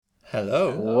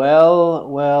Hello.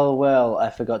 Well, I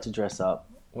forgot to dress up.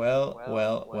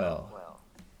 Well.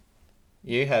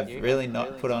 You have really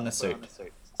not put on a suit.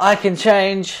 I can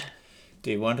change.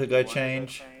 Do you want to go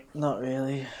change? Not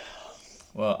really.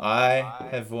 Well, I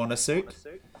have worn a suit.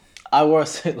 I wore a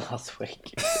suit last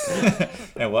week.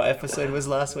 And what episode was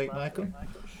last week, Michael?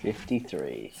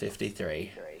 53.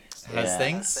 53. How's Yeah.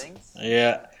 things?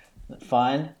 Yeah.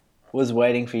 Fine. Was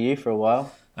waiting for you for a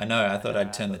while. I know, I thought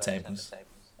I'd turn the tables.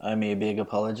 Owe me a big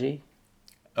apology.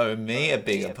 Owe me a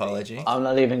big apology. I'm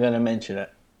not even going to mention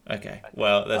it. Okay,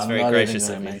 well, that's I'm very not gracious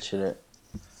even of going to you. mention it.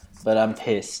 But I'm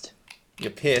pissed.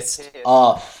 You're pissed.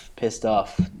 Off. Pissed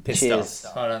off. Pissed Cheers.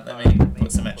 off. Hold on, let me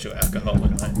put some actual alcohol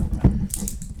in my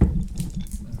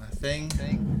thing.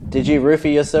 Did you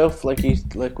roofie yourself like we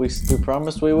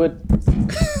promised we would?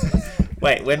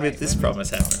 Wait, when did this promise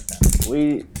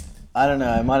happen? I don't know.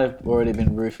 I might have already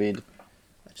been roofied.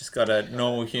 I just got a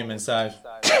normal human size.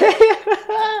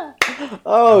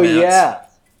 Oh Amounts. yeah.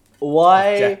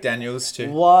 Why? Jack Daniels too.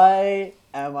 Why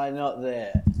am I not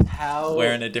there? How?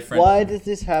 We're in a different- Why does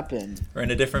this happen? We're in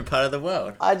a different part of the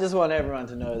world. I just want everyone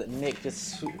to know that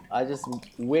I just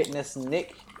witnessed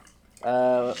Nick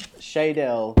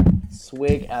Shadell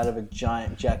swig out of a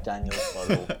giant Jack Daniels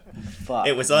bottle. Fuck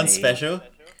It was on me. special.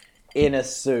 In a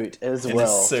suit as In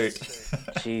well. a suit.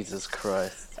 Jesus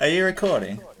Christ. Are you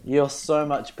recording? You're so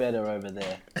much better over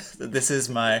there. This is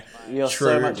my You're true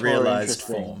so much more realized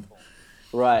interesting. form.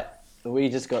 Right. We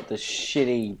just got the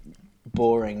shitty,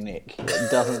 boring Nick that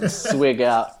doesn't swig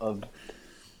out of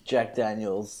Jack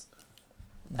Daniels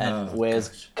and Oh,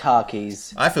 wears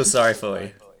khakis. I feel sorry for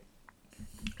you.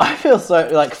 I feel so,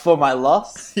 like, for my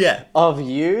loss Yeah, of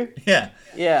you. yeah.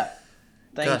 Yeah.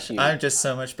 Thank Gosh, you. I'm just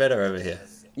so much better over here.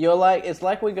 You're like, it's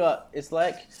like we were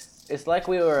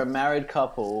a married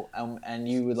couple and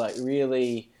you would, like,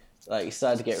 really, like, you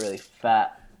started to get really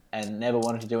fat and never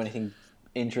wanted to do anything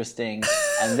interesting,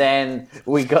 and then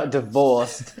we got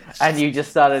divorced and you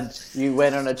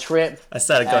went on a trip. I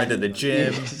started going to and the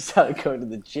gym. You started going to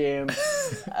the gym.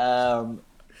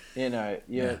 You know,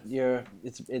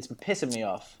 it's pissing me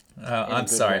off. Oh, in a I'm good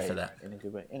sorry way, for that. In a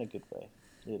good way.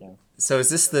 You know. So is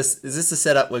this the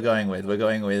setup we're going with? We're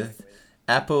going with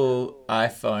Apple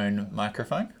iPhone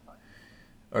microphone?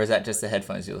 Or is that just the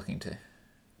headphones you're looking to?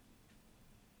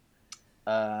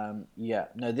 Yeah.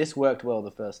 No, this worked well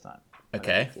the first time.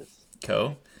 Okay,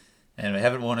 cool. And we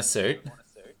haven't worn a suit. Full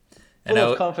And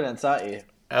of confidence, aren't you?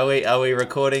 are we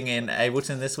recording in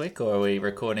Ableton this week, or are we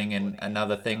recording in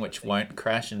another thing which won't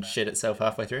crash and shit itself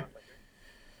halfway through?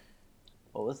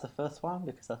 What was the first one?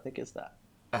 Because I think it's that.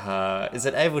 Is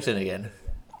it Ableton again?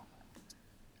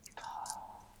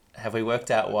 Have we worked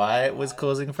out why it was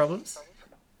causing problems?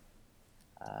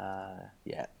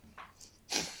 Yeah.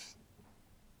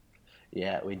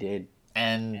 Yeah, we did.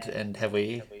 And have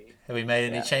we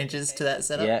made any changes to that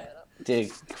setup? Yeah,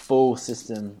 did full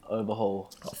system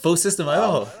overhaul. Full system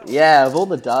overhaul. Yeah, of all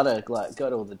the data, like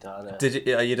got all the data. Did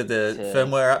you did the Yeah.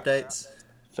 firmware updates?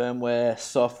 Firmware,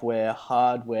 software,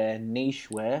 hardware,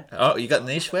 nicheware, Oh, you got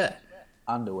nicheware.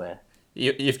 underwear.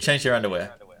 You've changed your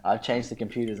underwear. I've changed the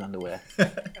computer's underwear.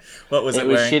 What was it, It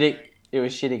was wearing? shitting. It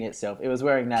was shitting itself. It was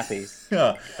wearing nappies.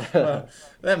 Oh, well,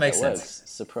 that makes It sense. works,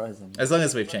 surprisingly. As long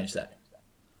as we've changed that.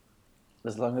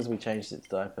 As long as we changed its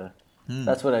diaper. Hmm.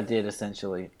 That's what I did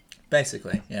essentially.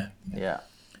 Basically, yeah. Yeah.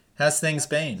 How's things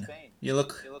been? You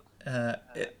look,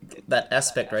 that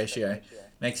aspect ratio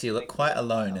makes you look quite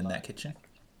alone in that kitchen.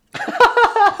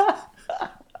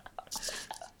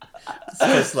 It's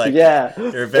just like Yeah.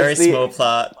 you're a very It's the- small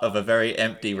part of a very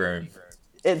empty room.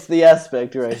 It's the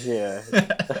aspect ratio.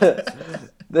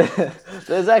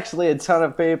 There's actually a ton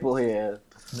of people here.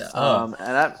 Oh,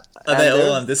 And are they and all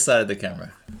they're- on this side of the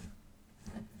camera?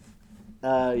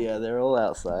 Yeah, they're all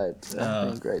outside. Oh.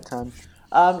 Having a great time.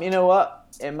 You know what?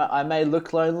 I may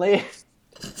look lonely,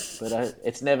 but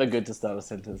it's never good to start a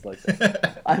sentence like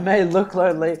that. I may look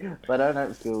lonely, but I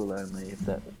don't feel lonely. If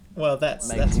that Well, that's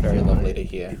Makes you very feel lovely better. to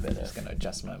hear. Be better. I'm just going to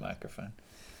adjust my microphone.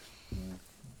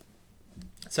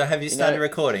 So have you started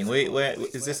recording?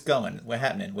 Is this going? We're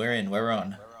happening. We're in. We're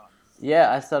on.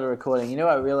 Yeah, I started recording. You know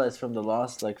what I realized from the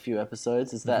last few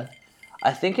episodes is that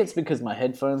I think it's because my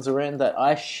headphones are in that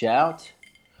I shout.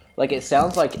 Like it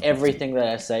sounds like everything that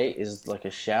I say is like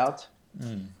a shout.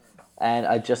 And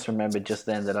I just remembered just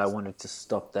then that I wanted to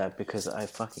stop that because I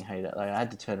fucking hate it. Like I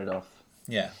had to turn it off.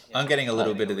 Yeah, I'm getting a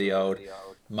little bit of the old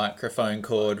microphone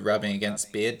cord rubbing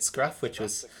against beard scruff,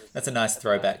 that's a nice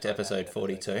throwback to episode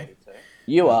 42.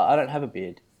 You are. I don't have a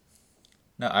beard.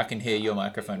 No, I can hear your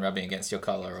microphone rubbing against your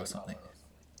collar or something.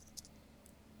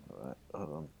 Alright, hold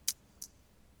on.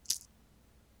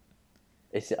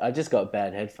 I just got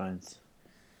bad headphones.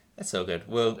 That's all good.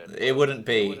 Well, it wouldn't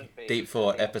be Deep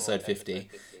Thought episode 50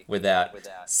 without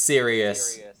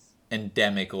serious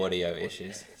endemic audio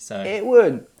issues. So It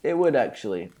would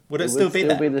actually. Would it still be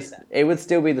that? It would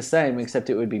still be the same, except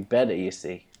it would be better. You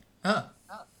see.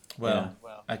 well,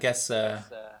 I guess But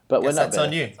we're guess not that's better.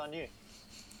 on you.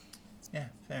 Yeah,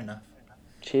 fair enough.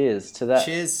 Cheers to that.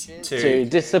 Cheers To to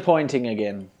disappointing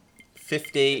again.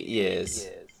 50 years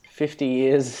 50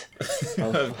 years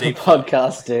of of Deep Thought.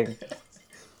 podcasting.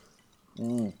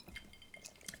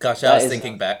 Gosh, I That was is-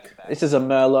 thinking back. This is a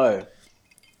Merlot.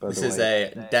 by This the is way.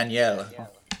 a Danielle.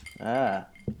 Ah,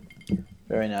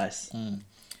 very nice. I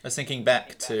was thinking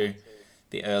back to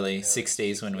the early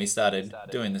 60s when we started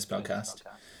doing this podcast.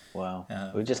 Wow.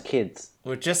 We're just kids.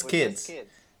 We're just kids.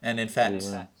 And in fact,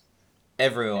 Yeah.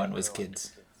 everyone was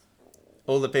kids.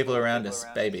 All the people around us,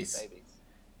 babies.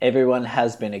 Everyone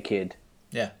has been a kid.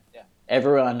 Yeah.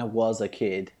 Everyone was a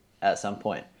kid at some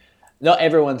point. Not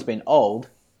everyone's been old,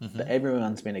 but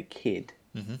everyone's been a kid.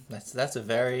 That's a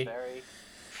very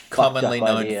Fucked commonly up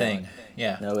known idea. thing.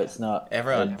 Yeah. No, it's not.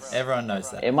 Everyone knows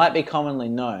that. It might be commonly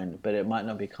known, but it might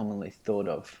not be commonly thought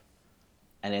of.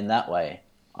 And in that way,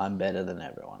 I'm better than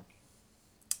everyone.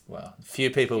 Well, few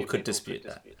people could dispute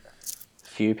that.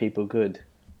 Few people could.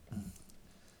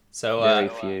 So, Very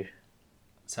few.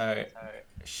 so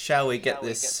shall we get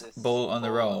this ball on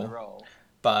the roll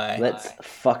by... Let's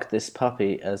fuck this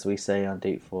puppy, as we say on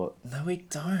Deep Thought. No, we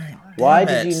don't. Why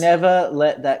Damn did it. you never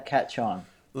let that catch on?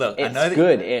 Look, I It's know that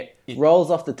good. It rolls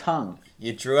off the tongue.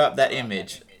 you drew up that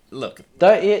image. Look,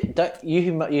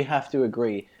 You have to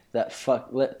agree that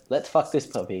let's fuck this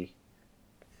puppy.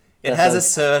 it has a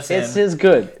certain It's as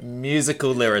good.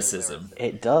 musical lyricism.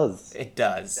 It does. It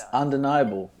does.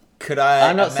 Undeniable. Could I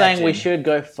I'm not saying we imagine- should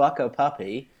go fuck a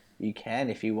puppy. You can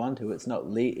if you want to. It's not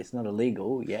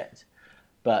illegal yet.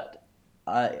 But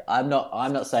I'm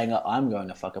not saying I'm going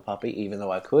to fuck a puppy, even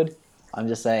though I could. I'm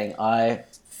just saying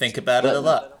think about it a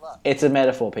lot? it's a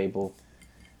metaphor, people.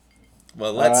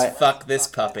 Well, let's Alright. fuck this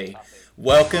puppy.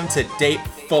 Welcome to Deep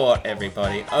Thought,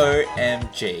 everybody.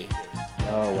 OMG.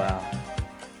 Oh wow.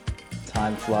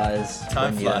 Time flies.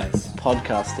 Time when you're flies.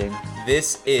 Podcasting.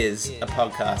 This is a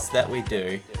podcast that we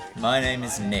do. My name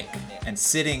is Nick, and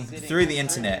sitting through the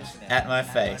internet at my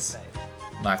face,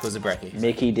 Michael Zabrecki.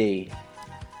 Mickey D.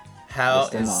 How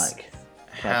Mr. is Mike.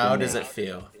 how Captain does Nick. it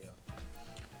feel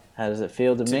How does it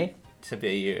feel to me? to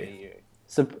be you?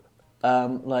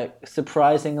 Like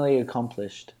surprisingly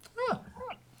accomplished.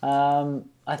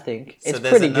 I think it's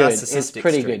there's pretty a good. It's narcissistic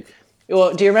pretty streak. good.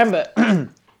 Well, do you remember?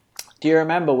 Do you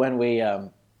remember when we?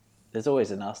 There's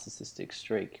always a narcissistic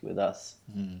streak with us.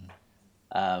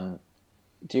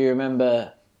 Do you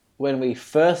remember when we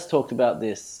first talked about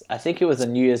this? I think it was a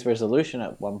New Year's resolution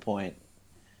at one point,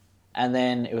 and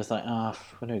then it was like,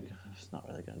 it's not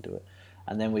really going to do it.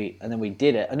 And then we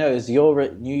did it. No, it was your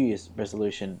New Year's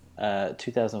resolution,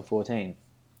 2014.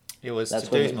 It was That's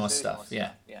to when do we- more stuff,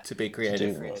 yeah. To be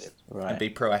creative Right. and be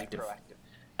proactive.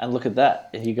 And look at that,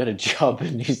 you got a job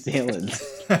in New Zealand.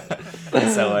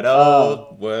 So it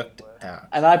all worked out.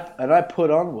 and I put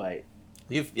on weight.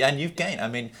 You've gained. I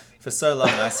mean, for so long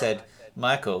I said,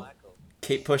 Michael,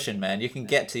 keep pushing, man. You can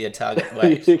get to your target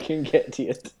weight. You can get to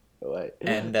your weight.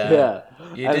 And yeah.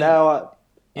 you And didn't, now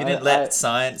you didn't let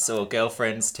science or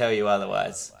girlfriends tell you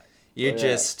otherwise. You Yeah.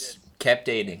 just kept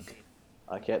eating,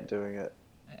 I kept doing it.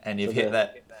 and you've So hit the-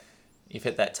 that. You've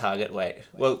hit that target weight.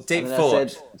 Well, Deep And then Thought. I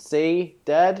said, "See,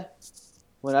 Dad,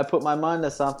 when I put my mind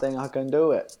to something, I can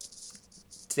do it."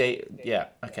 Yeah,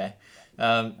 okay.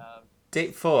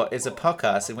 Deep Thought is a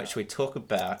podcast in which we talk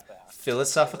about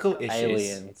philosophical issues,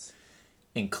 Aliens.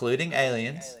 including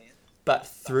aliens, but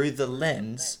through the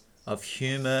lens of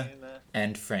humor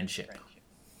and friendship.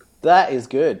 That is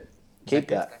good. Keep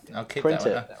that. I'll keep Print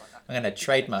that one. it. I'm going to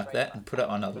trademark that and put it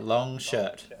on a long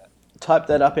shirt. Type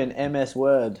that up in MS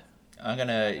Word. I'm going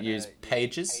to use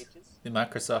Pages, the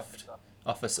Microsoft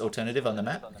Office alternative on the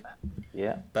Mac.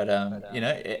 Yeah. But,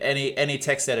 any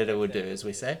text editor would do, as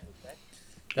we say.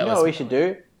 You know what we should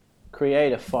do?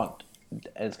 Create a font. And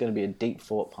it's going to be a Deep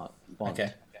Thought font.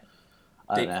 Okay.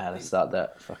 I don't Deep- know how to start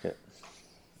that. Fuck it.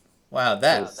 Wow,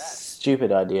 that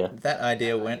Stupid idea.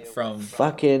 idea went from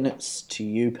Fucking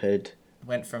stupid.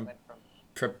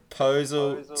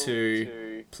 proposal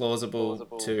to plausible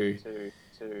to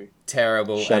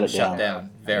terrible Shut and it shut down. down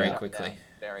very Yeah. quickly.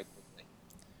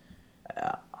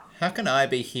 Yeah. How can I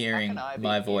be hearing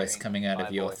my voice coming out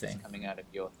of your thing?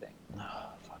 Oh,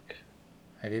 fuck.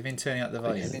 Have you been turning up the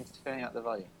volume?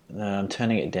 No, I'm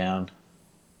turning it down.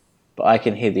 But I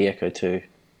can hear the echo too.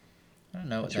 I don't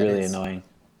know what It's that really is. annoying.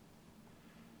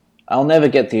 I'll never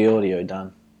get the audio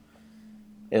done.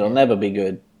 It'll never be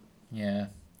good. Yeah.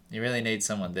 You really need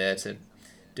someone there to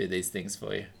do these things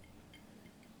for you.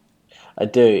 I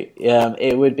do.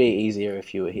 It would be easier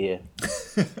if you were here.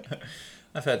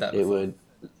 I've heard that It before. would.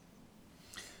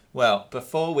 Well,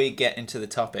 before we get into the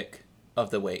topic of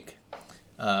the week,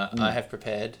 I have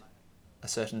prepared a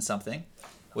certain something,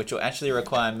 which will actually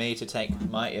require me to take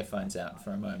my earphones out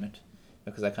for a moment,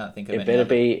 because I can't think of It any better other.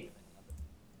 be.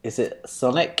 Is it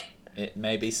Sonic? It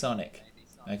may be Sonic.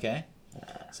 Okay?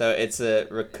 So it's a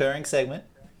recurring segment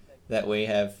that we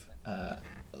have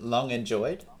long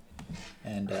enjoyed,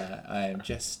 and I am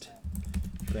just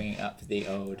bringing up the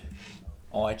old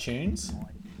iTunes,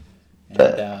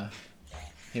 and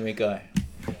here we go.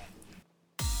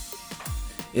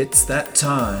 It's that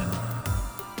time.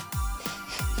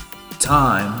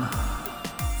 Time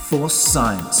for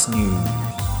science news.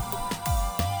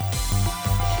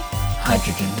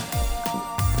 Hydrogen.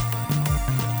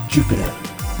 Jupiter.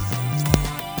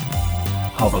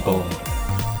 Hoverboard.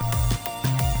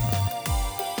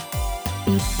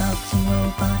 Beatboxing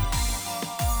robot.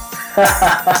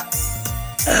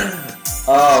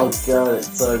 Oh god,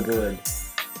 it's so good.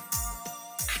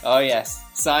 Oh yes,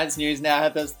 science news now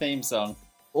have this theme song.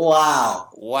 Wow,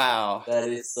 Wow. that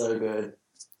is so good.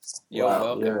 You're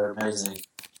welcome. You're amazing.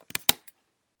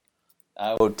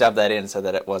 I will dub that in so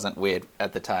that it wasn't weird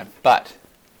at the time. But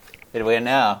we're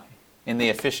now in the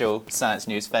official science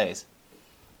news phase.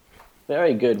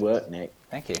 Very good work, Nick.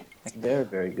 Thank you. Very,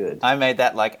 very good. I made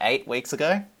that like 8 weeks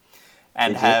ago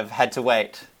and Did you? have had to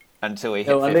wait until we hit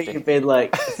No wonder 50. you've been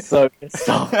like so pissed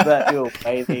off that you were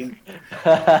waiting.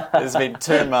 It's been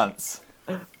 2 months.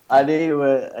 I knew you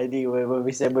were when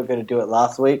we said we were going to do it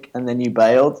last week, and then you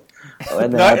bailed.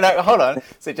 And No, then no, hold on.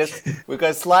 So just we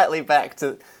go slightly back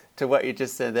to what you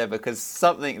just said there, because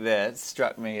something there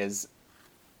struck me as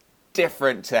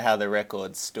different to how the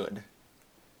record stood.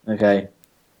 Okay.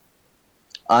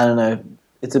 I don't know.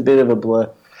 It's a bit of a blur.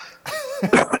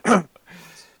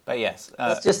 But yes,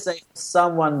 Let's just say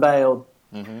someone bailed.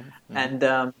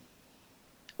 And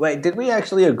wait, did we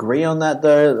actually agree on that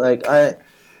though?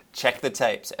 check the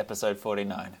tapes, episode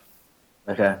 49.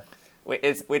 Okay. We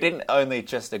didn't only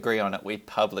just agree on it; we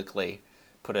publicly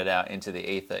put it out into the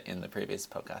ether in the previous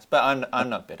podcast. But I'm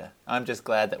not bitter. I'm just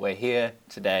glad that we're here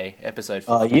today, episode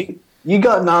 50. Oh, you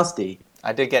got nasty.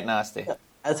 I did get nasty.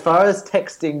 As far as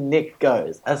texting Nick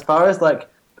goes, as far as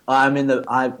I'm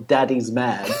daddy's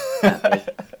mad.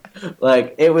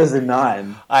 Like it was a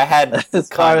 9. I had As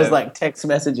far as like text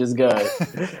messages go.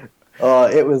 Oh,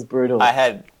 it was brutal. I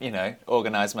had,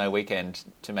 organised my weekend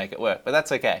to make it work, but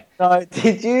that's okay. No,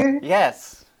 did you?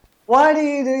 Yes, Why do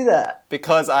you do that?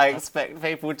 because I expect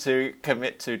people to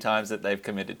commit to times that they've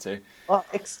committed to. Well,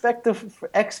 expect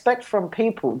from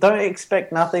people. Don't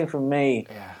expect nothing from me.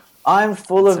 Yeah. I'm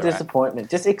full of That's all right. disappointment.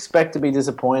 Just expect to be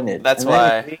disappointed. That's And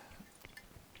why then I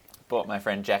bought my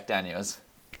friend Jack Daniels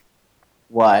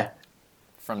Why?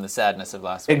 from the sadness of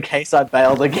last week. In case I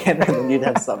bailed again, and then you'd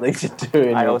have something to do.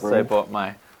 In I your also room. bought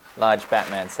my large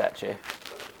Batman statue.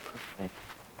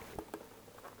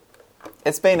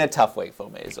 It's been a tough week for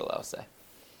me, is all I'll say.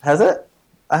 Has it?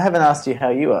 I haven't asked you how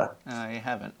you are. No, you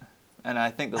haven't. And I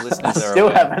think the I listeners are still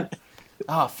aware. haven't.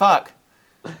 Oh, fuck.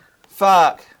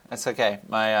 Fuck. That's okay.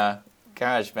 My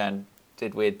GarageBand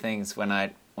did weird things when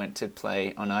I went to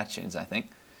play on iTunes, I think.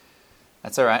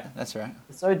 That's all right. That's all right.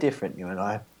 It's so different, you and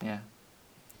I. Yeah.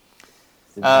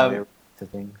 To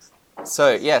things.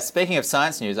 So, yeah, speaking of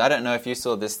science news, I don't know if you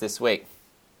saw this week.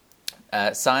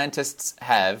 Scientists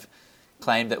have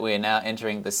claimed that we are now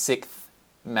entering the 6th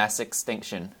mass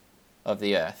extinction of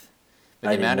the Earth. With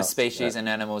I the did amount of not see species that. and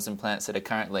animals and plants that are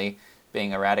currently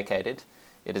being eradicated,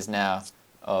 it is now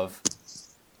of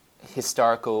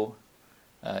historical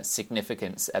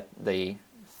significance at the,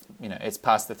 it's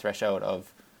past the threshold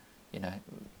of,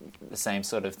 the same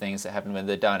sort of things that happened when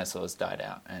the dinosaurs died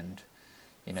out and,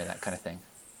 that kind of thing.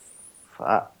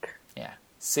 Fuck. Yeah.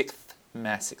 6th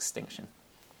mass extinction.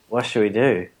 What should we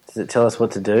do? Does it tell us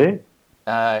what to do?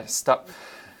 Stop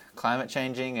climate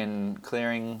changing and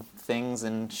clearing things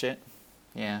and shit.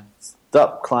 Yeah.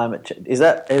 Stop climate change. Is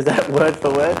that word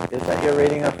for word? Is that your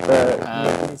reading of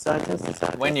the scientists?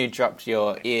 When you dropped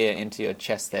your ear into your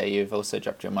chest there, you've also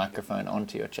dropped your microphone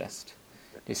onto your chest.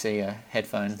 Do you see your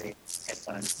headphone?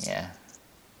 Yeah.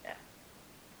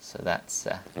 So that's...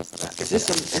 Is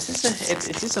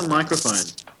this a microphone?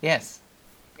 Yes.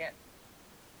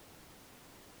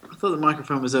 I thought the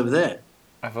microphone was over there,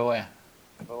 Over where?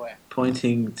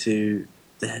 pointing to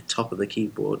the top of the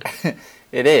keyboard.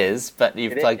 It is, but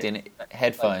you've plugged in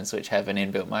headphones which have an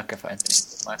inbuilt microphone.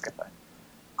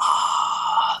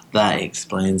 That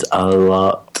explains a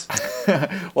lot.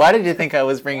 Why did you think I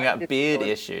was bringing up beard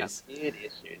issues?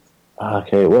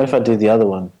 Okay, what if I do the other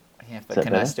one? Yeah, but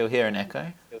can I still hear an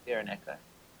echo?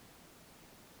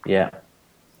 Yeah.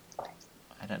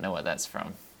 I don't know what that's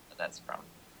from.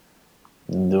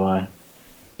 Do I?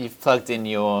 You've plugged in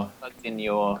your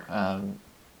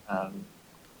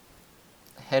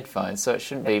headphones, so it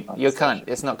shouldn't be. You can't.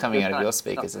 It's not coming out of your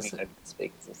speakers, is it?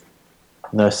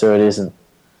 No, sir, it isn't.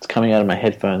 It's coming out of my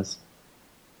headphones.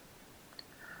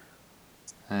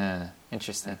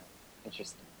 Interesting.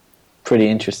 Pretty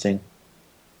interesting.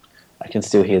 I can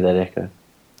still hear that echo.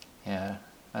 Yeah,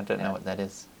 I don't know what that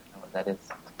is.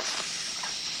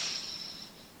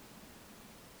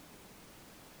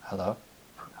 Hello?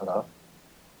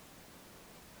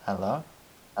 Hello?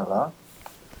 Hello?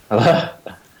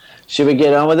 Should we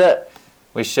get on with it?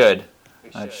 We should.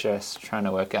 I'm just trying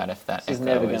to work out if that This is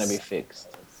echo never going to be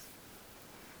fixed.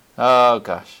 Oh,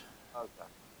 gosh.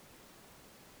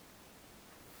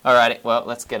 Alrighty, well,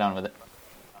 let's get on with it.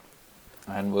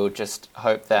 And we'll just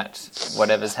hope that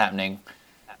whatever's happening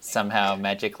somehow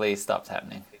magically stops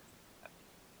happening.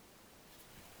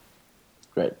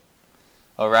 Great.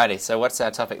 Alrighty, so what's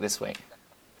our topic this week?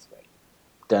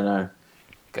 Don't know.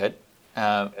 Good.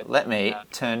 Let me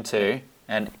turn to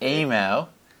an email,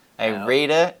 a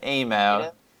reader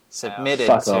email submitted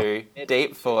Fuck to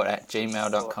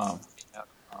deepthought@gmail.com.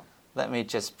 Let me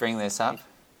just bring this up.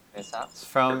 It's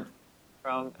from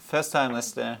first-time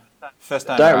listener,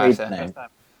 first-time Don't writer. read the name.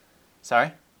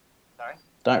 Sorry?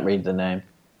 Don't read the name.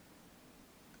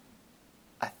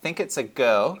 I think it's a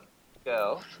girl.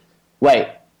 Wait.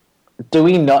 Do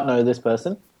we not know this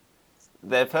person?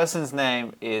 Their person's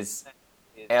name is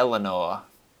Eleanor.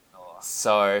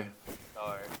 So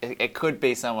it could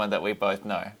be someone that we both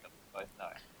know.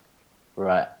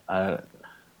 Right. I don't.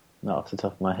 Not off the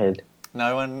top of my head.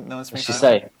 No one What springs does to she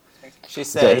mind? say? She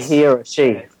Is it says, he or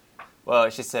she? well,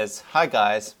 she says, "Hi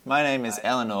guys, my name is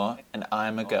Eleanor and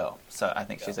I'm a girl." So I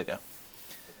think she's a girl.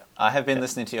 I have been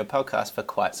listening to your podcast for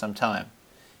quite some time.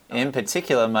 In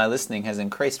particular, my listening has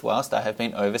increased whilst I have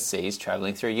been overseas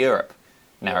travelling through Europe.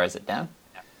 Narrows it down.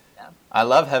 I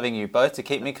love having you both to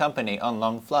keep me company on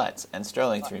long flights and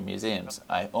strolling through museums.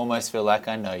 I almost feel like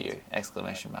I know you! !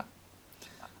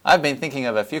 I've been thinking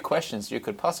of a few questions you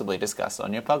could possibly discuss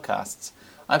on your podcasts.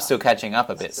 I'm still catching up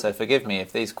a bit, so forgive me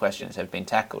if these questions have been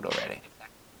tackled already.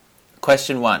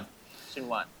 Question 1.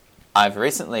 I've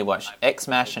recently watched Ex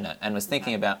Machina and was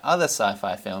thinking about other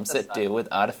sci-fi films that deal with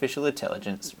artificial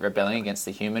intelligence rebelling against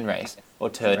the human race or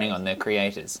turning on their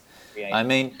creators. I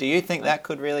mean, do you think that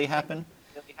could really happen?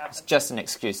 It's just an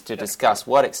excuse to discuss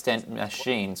what extent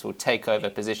machines will take over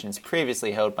positions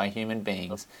previously held by human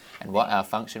beings and what our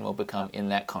function will become in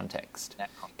that context.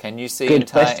 Can you see Good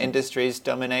entire question. industries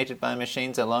dominated by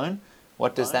machines alone?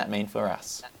 What does that mean for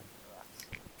us?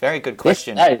 Very good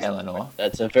question, Eleanor.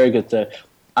 That's a very good.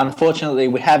 Unfortunately,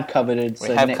 we have covered it. We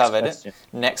have covered it.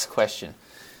 Next question.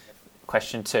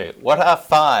 Question 2. What are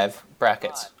 5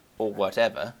 brackets or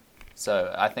whatever?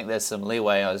 So I think there's some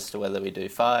leeway as to whether we do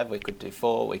 5, we could do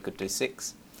 4, we could do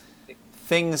 6.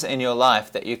 Things in your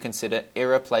life that you consider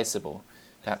irreplaceable.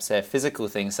 Perhaps they're physical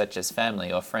things such as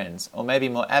family or friends, or maybe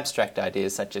more abstract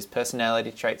ideas such as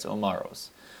personality traits or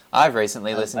morals. I've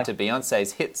recently listened to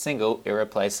Beyonce's hit single,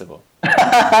 Irreplaceable.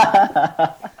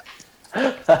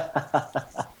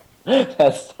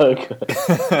 That's so good.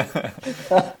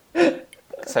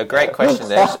 So great question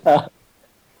there.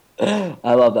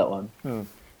 I love that one.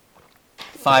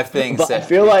 5 things But that...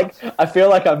 I feel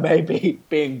like I may be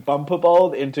being bumper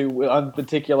bowled into one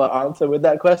particular answer with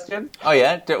that question. Oh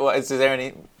yeah? Is there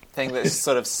anything that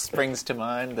sort of springs to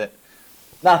mind that...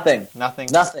 Nothing. Nothing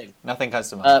comes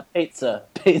to mind. Pizza.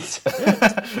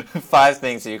 5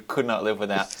 things you could not live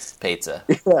without. Pizza.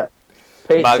 Yeah.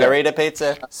 Pizza. Margarita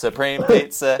pizza, supreme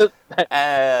pizza,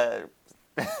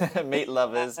 meat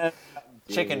lovers,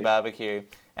 chicken barbecue,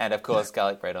 and of course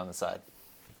garlic bread on the side.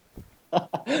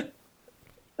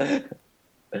 There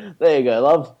you go,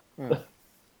 love.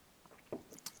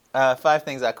 5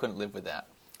 things I couldn't live without.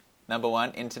 Number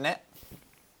 1, internet.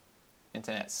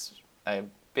 Internet's a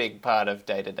big part of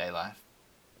day-to-day life.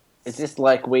 It's just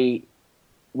like we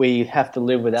have to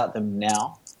live without them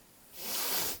now.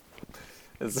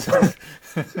 do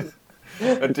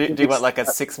you want like a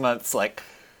 6 months like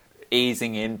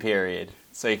easing in period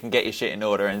so you can get your shit in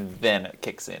order and then it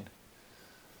kicks in?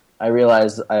 I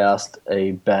realize I asked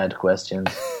a bad question.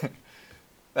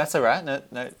 That's all right. No,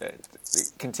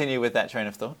 continue with that train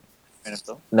of thought.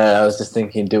 No, I was just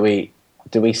thinking, do we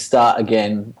start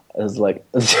again as like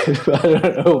I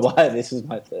don't know why this is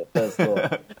my first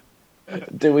thought.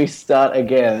 Do we start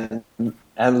again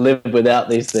and live without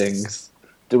these things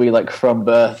do we like from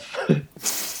birth?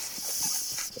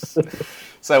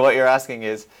 So what you're asking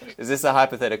is this a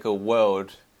hypothetical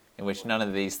world in which none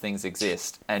of these things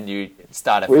exist and you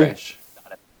start afresh?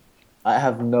 I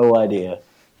have no idea.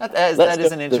 That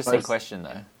is an interesting question,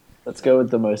 though. Let's go with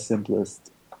the most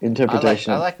simplest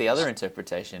interpretation. I like the other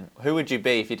interpretation. Who would you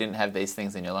be if you didn't have these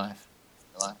things in your life?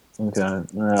 Okay,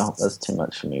 no, that's too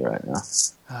much for me right now.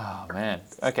 Oh, man.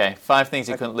 Okay, 5 things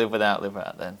you couldn't live without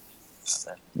then.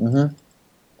 Mm-hmm.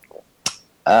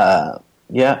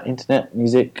 Yeah, internet,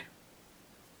 music.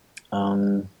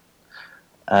 The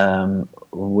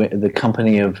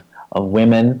company of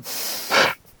women.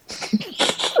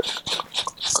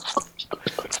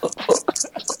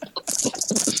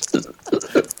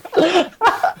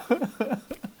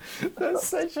 That's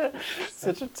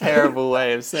such a terrible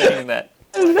way of saying that.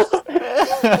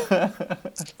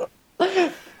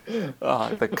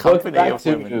 Oh, the company of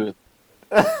women.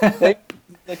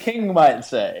 The king might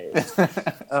say.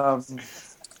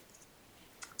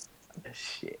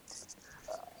 Shit.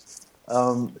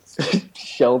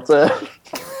 Shelter.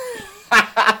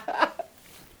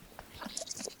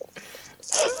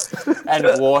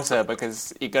 And water,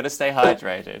 because you got to stay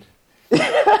hydrated.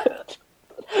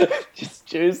 Just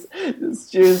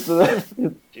choose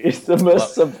the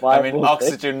most survival. I mean,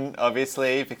 oxygen,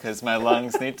 obviously, because my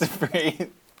lungs need to breathe,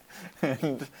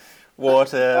 and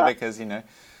water, because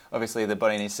obviously the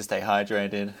body needs to stay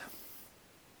hydrated.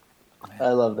 I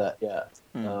love that. Yeah.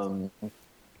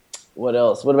 What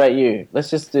else? What about you? Let's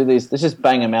just do these. Let's just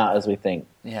bang them out as we think.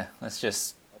 Yeah, let's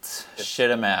just shit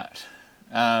them out.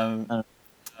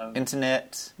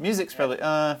 Internet, music's probably.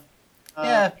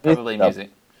 Probably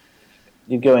music.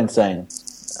 You'd go insane.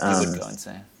 You would go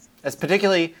insane. As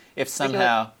particularly if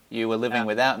somehow you were living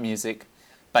without music,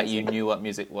 but you knew what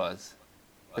music was.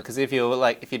 Because if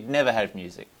you'd never had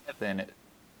music, then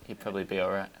you'd probably be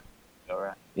alright.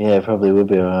 Yeah, it probably would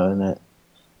be alright, wouldn't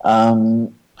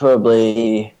it?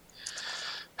 Probably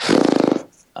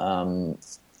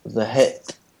the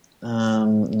hit.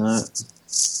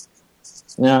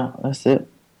 No, that's it.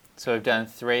 So we've done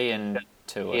 3 and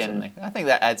 2 or something. I think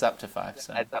that adds up to 5.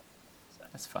 So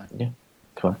that's fine. Yeah,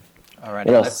 cool. Alright,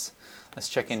 let's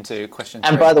check into question 3.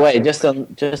 And by the way, just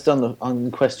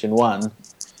on question 1,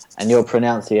 and your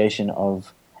pronunciation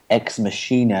of ex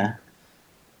machina,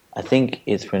 I think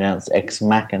it's pronounced ex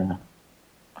machina.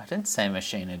 I didn't say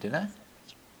machina, did I?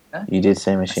 No? You did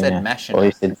say machina. I said machina. Or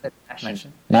you said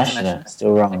machina.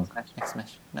 Still wrong. Ex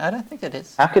machina. No, I don't think it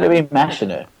is. How could it be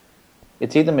machina?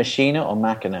 It's either machina or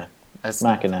machina.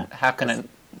 Machina. How can it?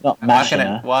 Not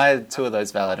machina. Why are 2 of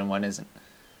those valid and 1 isn't?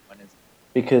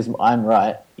 Because I'm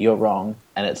right, you're wrong,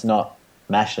 and it's not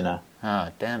machina. Oh,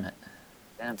 damn it.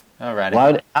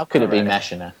 Alrighty. How could it be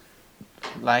machina?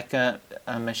 Like a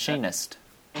machinist.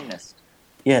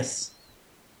 Yes.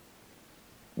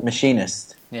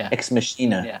 Machinist. Yeah. Ex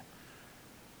machina. Yeah.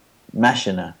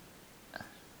 Machina.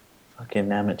 Fucking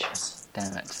amateurs.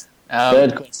 Damn it.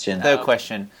 Third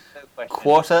question.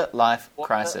 Quarter life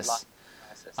crisis.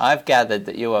 I've gathered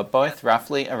that you are both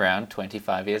roughly around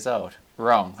 25 years old.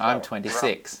 Wrong. I'm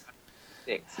 26.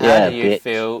 How do you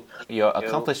feel your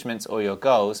accomplishments or your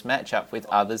goals match up with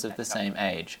others of the same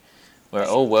age? We're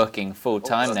all working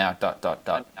full-time now, ...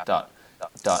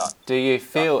 Do you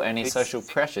feel any social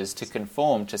pressures to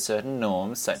conform to certain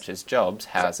norms such as jobs,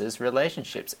 houses,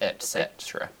 relationships,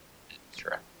 etc.?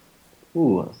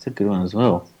 Ooh, that's a good one as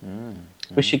well.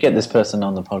 We should get this person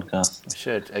on the podcast. We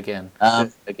should, again.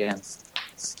 Oh,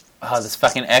 this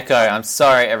fucking echo. I'm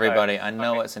sorry, everybody. I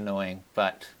know it's annoying,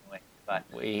 but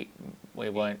we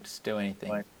won't do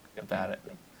anything about it.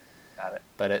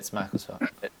 But it's Michael's fault.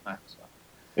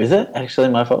 Is it actually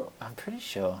my fault? I'm pretty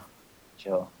sure.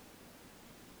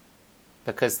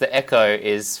 Because the echo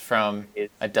is from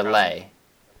a delay.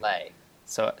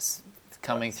 So it's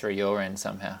coming through your end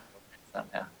somehow.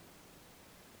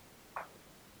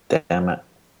 Damn it.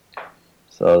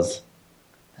 Soz.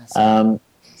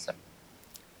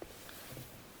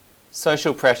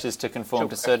 Social pressures to conform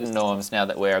to certain norms now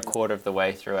that we're a quarter of the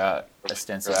way through our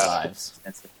ostensive lives.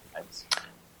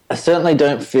 I certainly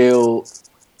don't feel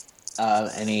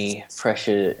any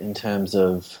pressure in terms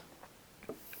of...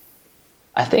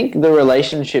 I think the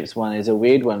relationships one is a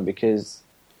weird one because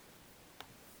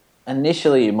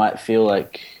initially you might feel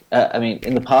like...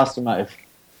 in the past you might have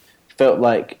felt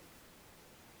like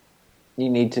you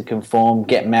need to conform,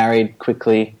 get married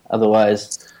quickly,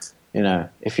 otherwise,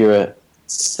 if you're a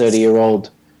 30-year-old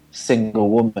single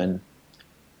woman,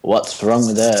 what's wrong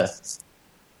with her?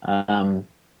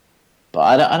 But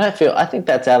I don't feel... I think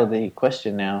that's out of the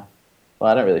question now.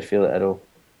 Well, I don't really feel it at all.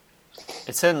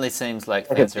 It certainly seems like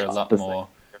things are a lot more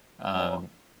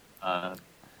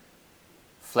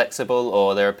flexible,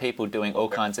 or there are people doing all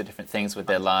kinds of different things with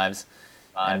their lives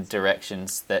and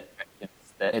directions that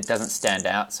it doesn't stand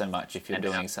out so much if you're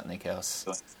doing something else,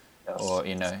 or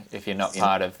if you're not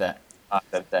part of that. I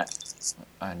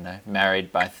don't know,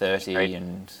 married by 30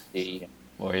 and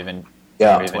or even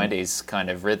 20s kind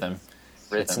of rhythm.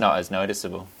 It's not as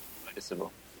noticeable.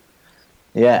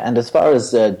 Yeah, and as far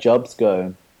as jobs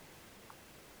go,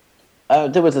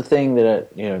 there was a thing that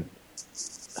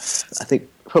I think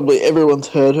probably everyone's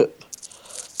heard it.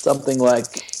 Something like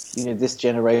this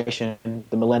generation,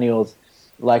 the millennials,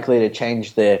 likely to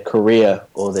change their career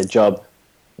or their job,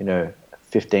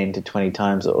 15 to 20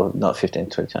 times, or not 15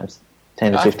 to 20 times,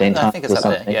 10 to 15 times. I think it's or up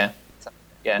something. there.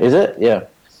 Yeah. Is it? Yeah.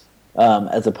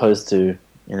 As opposed to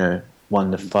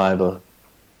 1 to 5 or.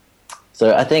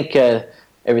 So I think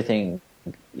everything.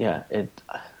 Yeah.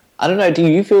 I don't know. Do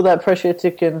you feel that pressure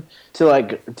to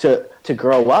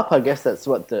grow up? I guess that's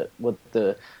what the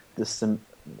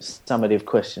summative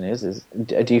question is.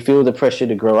 Do you feel the pressure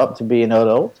to grow up to be an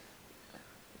adult?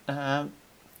 I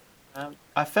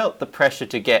felt the pressure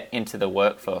to get into the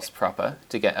workforce proper,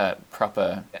 to get a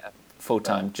proper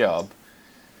full-time job.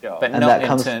 But And not that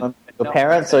comes into, from your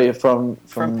parents, or you're from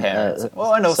parents, and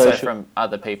also social... from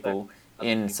other people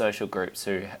in social groups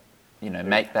who,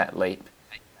 make that leap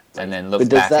and then look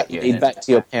back at you. Does that lead back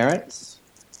to your parents?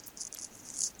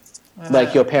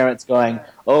 Like your parents going,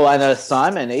 "Oh, I know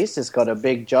Simon. He's just got a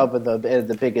big job with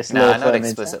the biggest law firm." No, not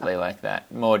explicitly like that.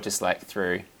 More just like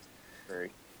through.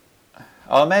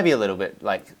 Or maybe a little bit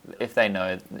like if they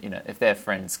know, if their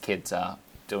friends' kids are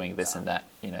doing this and that,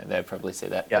 they'll probably see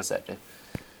that perceptive.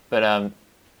 But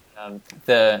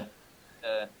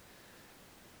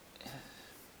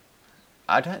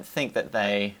I don't think that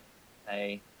they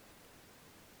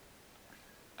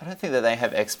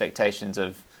have expectations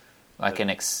of like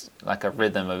like a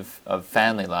rhythm of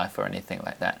family life or anything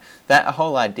like that. That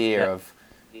whole idea of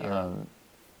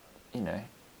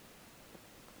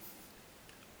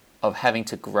of having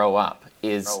to grow up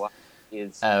is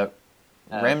a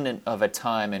remnant of a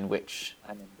time in which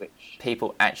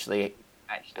people actually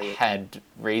had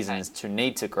reasons to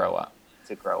need to grow up.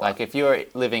 Like if you're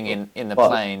living in the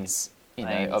plains,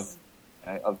 of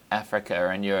Africa,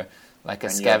 and you're like a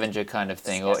scavenger kind of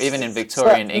thing, or even in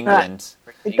Victorian England.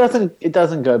 It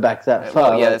doesn't go back that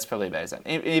far. Well, yeah, that's probably better.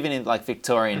 Even in like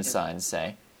Victorian times,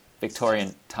 say,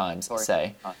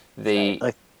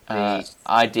 the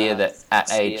idea that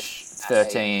at age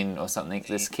 13 or something,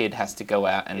 this kid has to go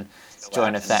out and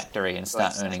join a factory and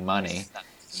start earning money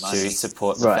to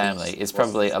support the family is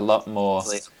probably a lot more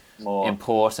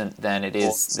important than it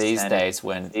is these days,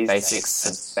 when basic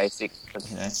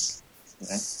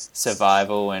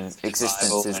survival and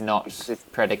existence is not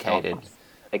predicated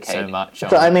so much on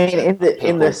So I mean, in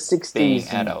the 60s being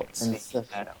adults. and stuff,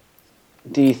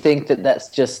 do you think that that's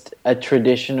just a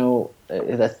traditional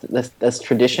that's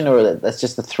tradition, or that's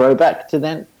just a throwback to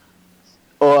then,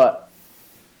 or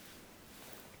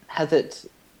has it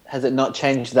not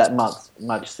changed that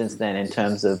much since then in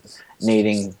terms of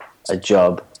needing a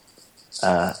job,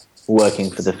 working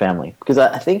for the family? Because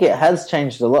I think it has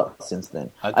changed a lot since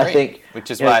then. I think, which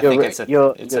is why I think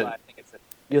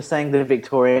you're saying the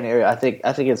Victorian area. I think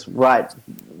it's right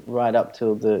up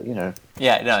till the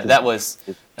Yeah, no, that was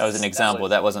an example.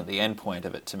 That wasn't the end point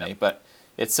of it to me, but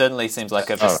it certainly seems like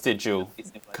a vestigial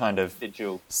kind of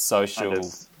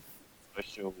social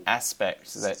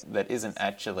aspect that isn't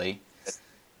actually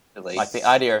like the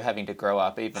idea of having to grow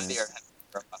up even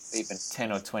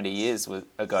 10 or 20 years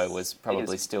ago was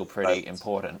probably still pretty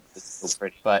important.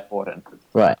 But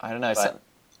right. I don't know.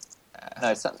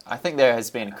 I think there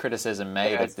has been criticism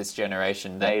made of this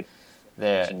generation that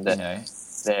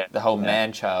the whole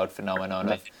man-child phenomenon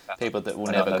of people that will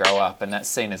never grow up, and that's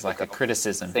seen as like a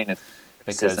criticism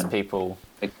because people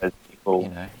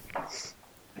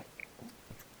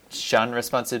shun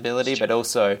responsibility, but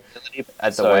also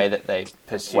at the way that they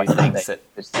pursue things that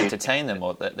entertain them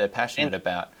or that they're passionate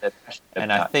about.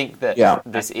 And I think that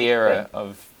this era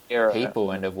of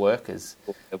people and of workers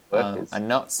are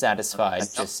not satisfied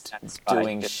just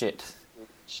doing shit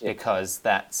because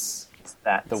that's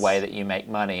the way that you make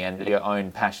money and your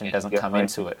own passion doesn't come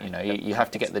into it. You have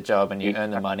to get the job and you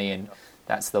earn the money, and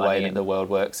that's the way that the world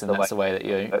works, and that's the way that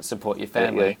you support your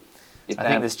family. I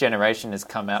think this generation has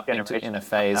come out in a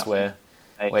phase where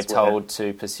we're told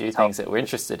to pursue things that we're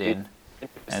interested in,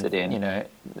 and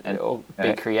or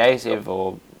be creative,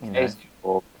 or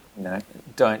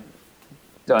don't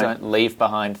leave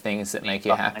behind things that make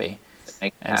you happy.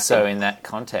 And so in that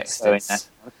context,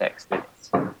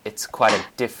 it's quite a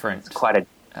different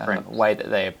way that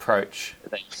they approach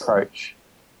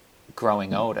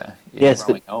growing older. Yes,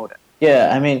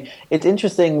 Yeah, I mean, it's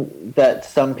interesting that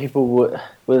some people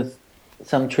with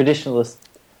some traditionalists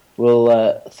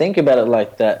will think about it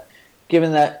like that,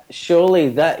 given that surely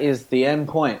that is the end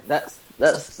point. I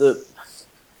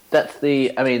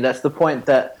mean, that's the point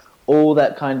that all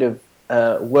that kind of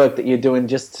work that you're doing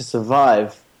just to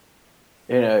survive,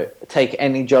 take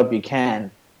any job you can.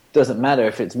 Doesn't matter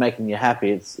if it's making you happy.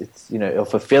 It's or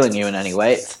fulfilling you in any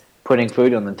way. It's putting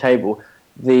food on the table.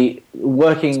 The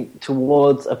working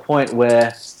towards a point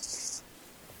where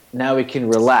now we can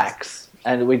relax,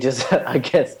 and we just I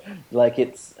guess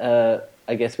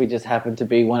we just happen to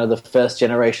be one of the first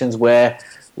generations where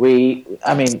we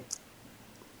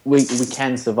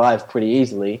can survive pretty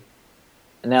easily.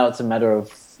 And now it's a matter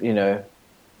of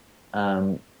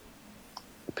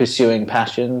pursuing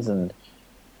passions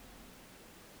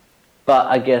but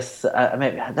I guess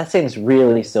that seems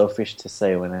really selfish to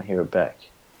say when I hear it back.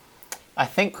 I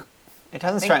think it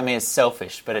doesn't strike me as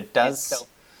selfish, but it does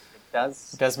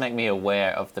make me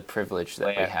aware of the privilege that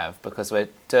we have, because we're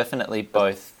definitely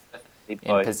both in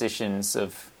positions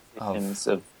of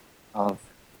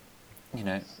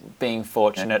being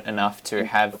fortunate enough to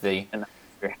have the,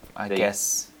 I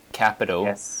guess,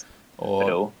 capital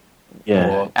or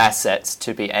assets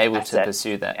to be able to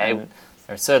pursue that. And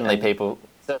there are certainly people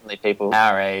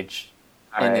our age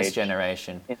in this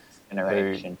generation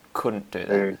who couldn't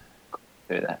do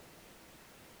that.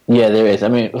 Yeah, there is. I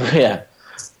mean, yeah.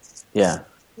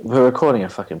 We're recording a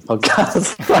fucking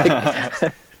podcast.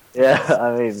 Yeah.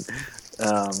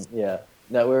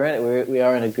 No, we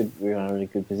are in a really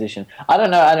good position. I don't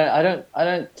know. I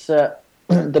don't.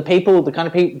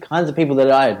 The kinds of people that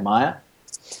I admire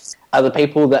are the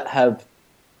people that have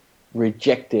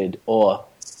rejected or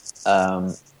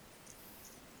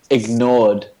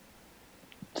ignored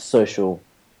social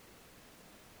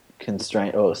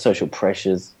constraint or social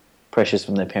pressures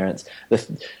from their parents.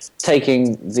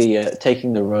 Taking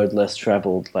the road less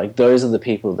traveled. Like, those are the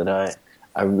people that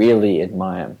I really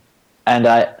admire, and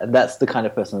that's the kind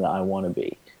of person that I want to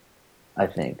be, I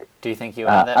think. Do you think you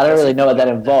are that person? I don't really know what that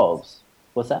involves.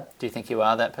 What's that? Do you think you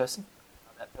are that person?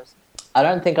 I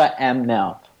don't think I am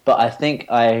now, but I think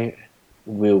I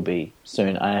will be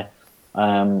soon.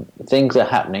 Things are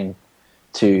happening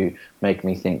to make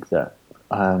me think that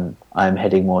I'm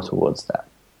heading more towards that.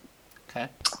 Okay.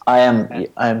 I am.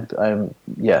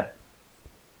 Yeah.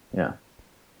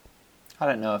 I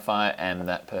don't know if I am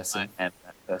that person.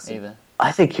 Either.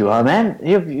 I think you are, man.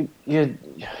 You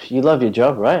love your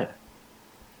job, right?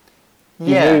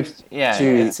 You moved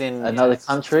to another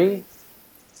country.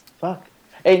 Fuck.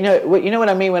 Hey, you know what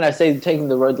I mean when I say taking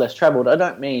the road less traveled. I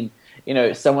don't mean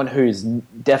someone who's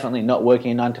definitely not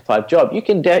working a 9-to-5 job. You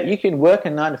can work a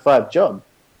 9-to-5 job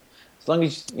as long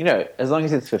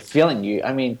as it's fulfilling you.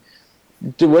 I mean,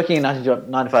 working a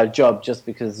 9-to-5 job just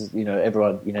because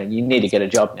everyone you need to get a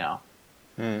job now.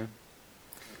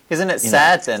 Isn't it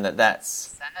sad then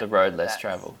that's the road less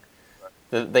traveled?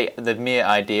 The mere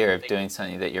idea of doing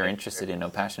something that you're interested in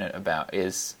or passionate about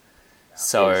is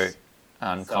so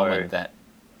uncommon that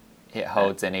it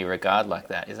holds any regard like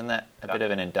that. Isn't that a bit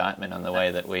of an indictment on the way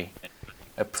that we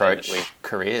approach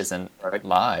careers and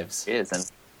lives?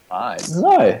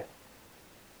 No.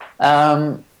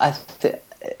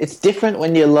 It's different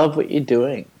when you love what you're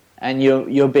doing and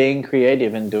you're being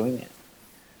creative in doing it.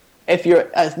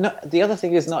 The other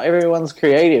thing is, not everyone's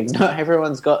creative. Not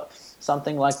everyone's got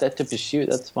something like that to pursue.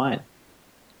 That's fine.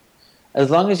 As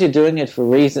long as you're doing it for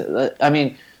reason. I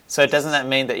mean. So doesn't that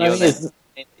mean that you're then?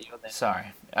 Sorry,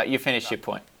 you finished your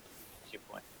point.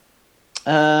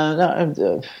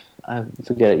 No, I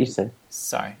forget it. You said.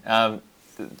 Sorry.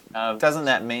 Doesn't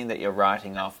that mean that you're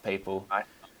writing off people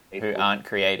who aren't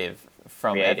creative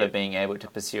from ever being able to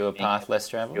pursue a path less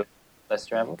traveled?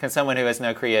 Can someone who has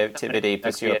no creativity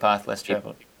pursue a path less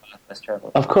traveled?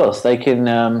 Of course, they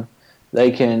can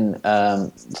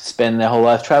spend their whole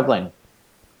life traveling.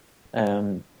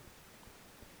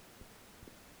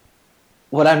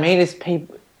 What I mean is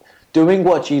people doing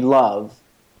what you love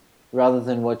rather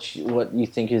than what you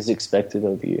think is expected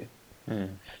of you.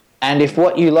 And if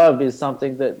what you love is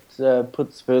something that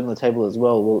puts food on the table as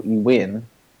well, you win.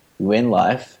 You win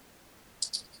life.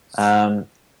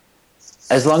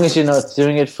 As long as you're not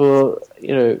doing it for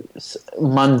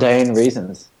mundane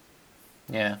reasons.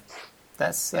 Yeah,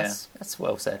 that's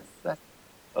well said.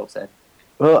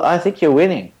 Well, I think you're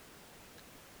winning.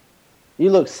 You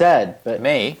look sad, but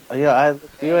me? Yeah, I look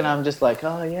at you and I'm just like,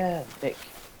 oh yeah, Nick.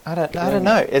 I don't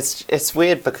know. It's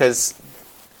weird because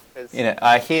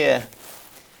I hear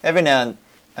every now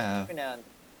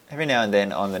and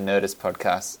then on the Nerdist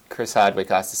podcast, Chris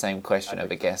Hardwick asks the same question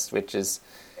of a guest, which is,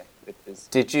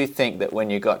 did you think that when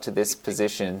you got to this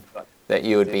position that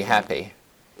you would be happy.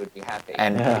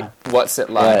 And Yeah. what's it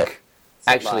Right. like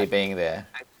actually being there?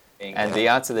 And the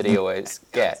answer that he always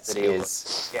gets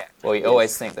is, well, you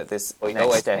always think that this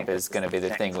next step is going to be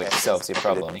the thing which solves your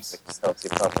problems.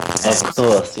 Of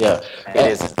course, yeah. It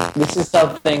isn't. This is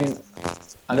something.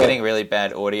 I'm getting really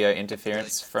bad audio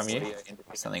interference from you.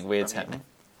 Something weird's happening.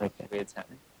 Okay.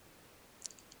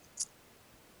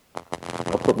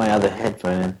 I'll put my other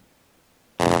headphone in.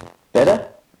 Better?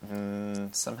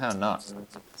 Somehow not.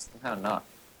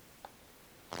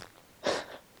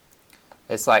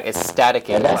 It's like it's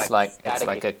staticky. It's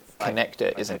like a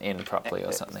connector isn't in properly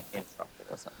or something.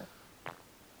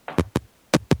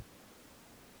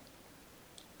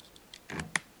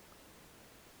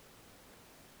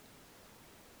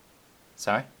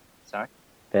 Sorry?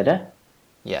 Better?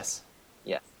 Yes.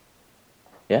 Yeah?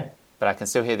 But I can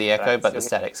still hear the echo, but the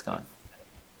static's gone.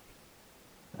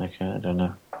 Okay, I don't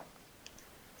know.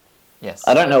 Yes.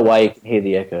 I don't know why you can hear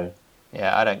the echo.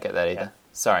 Yeah, I don't get that either.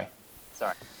 Sorry.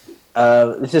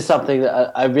 This is something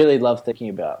that I really love thinking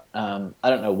about. I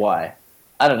don't know why.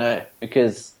 I don't know,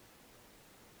 because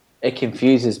it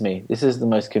confuses me. This is the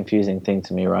most confusing thing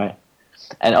to me, right?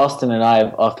 And Austin and I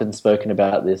have often spoken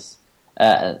about this.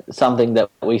 Something that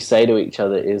we say to each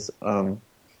other is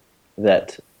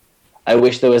that I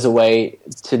wish there was a way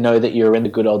to know that you're in the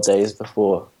good old days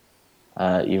before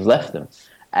you've left them.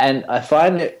 And I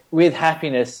find that with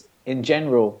happiness in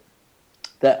general,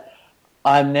 that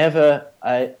I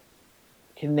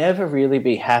can never really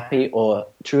be happy or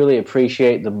truly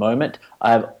appreciate the moment.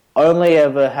 I'm only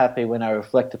ever happy when I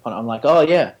reflect upon it. I'm like, oh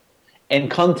yeah, in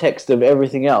context of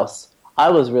everything else, I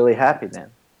was really happy then.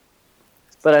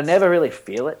 But I never really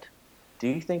feel it. Do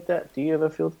you think that? Do you ever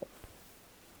feel that?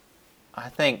 I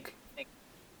think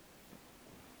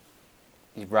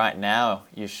right now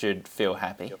you should feel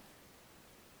happy.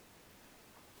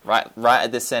 Right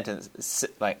at this sentence,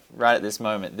 like right at this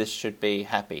moment, this should be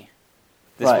happy.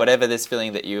 Right. Whatever this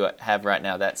feeling that you have right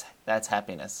now, that's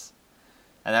happiness,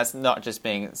 and that's not just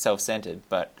being self-centered,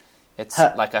 but it's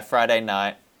like a Friday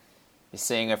night. You're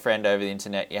seeing a friend over the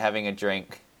internet. You're having a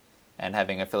drink, and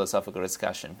having a philosophical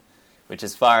discussion, which,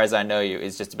 as far as I know you,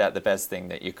 is just about the best thing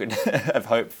that you could have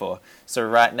hoped for. So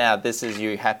right now, this is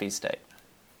your happy state.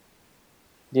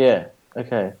 Yeah.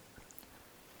 Okay.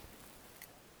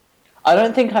 I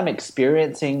don't think I'm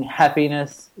experiencing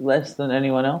happiness less than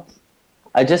anyone else.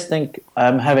 I just think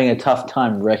I'm having a tough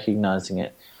time recognizing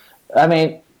it. I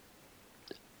mean,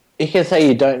 you can say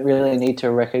you don't really need to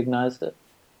recognize it,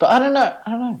 but I don't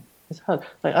know. It's hard.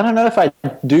 Like, I don't know if I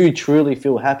do truly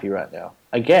feel happy right now.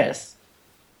 I guess.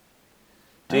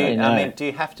 Do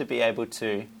you have to be able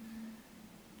to?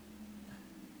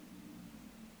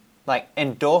 Like,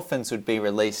 endorphins would be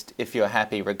released if you're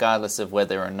happy, regardless of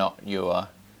whether or not you are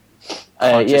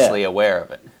consciously aware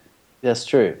of it. That's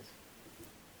true.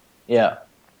 Yeah.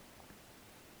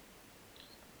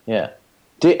 Yeah.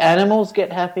 Do animals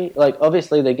get happy? Like,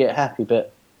 obviously they get happy,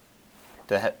 but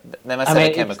They must have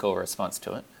a chemical response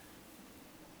to it.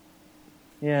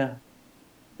 Yeah.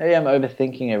 Maybe I'm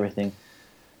overthinking everything.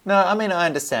 No, I mean, I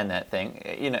understand that thing.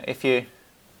 You know, if you...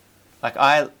 Like,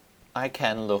 I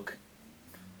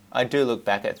do look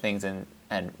back at things and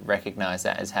recognize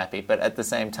that as happy, but at the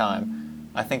same time,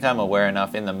 I think I'm aware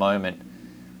enough in the moment.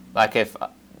 Like, if,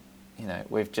 you know,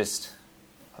 we've just...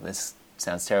 Well, this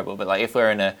sounds terrible, but, like, if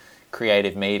we're in a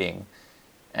creative meeting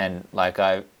and, like,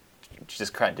 I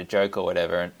just cracked a joke or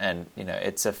whatever, and you know,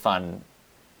 it's a fun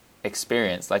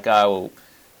experience, like, I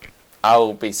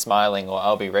will be smiling, or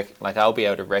I'll be I'll be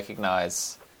able to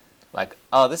recognize, like,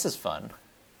 oh, this is fun.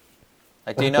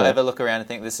 Like, do you not ever look around and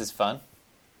think this is fun?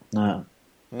 No.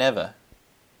 Never.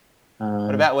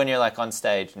 What about when you're, like, on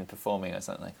stage and performing or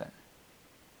something like that?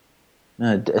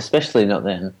 No, especially not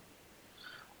then.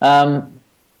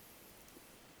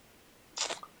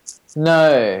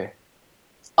 No.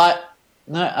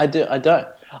 I don't.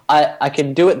 I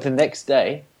can do it the next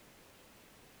day.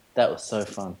 That was so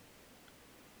fun.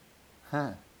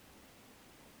 Huh.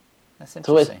 That's It's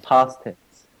always interesting. past tense.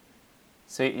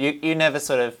 So you never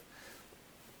sort of...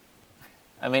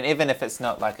 I mean, even if it's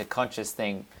not, like, a conscious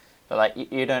thing, but,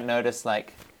 like, you don't notice,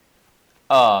 like,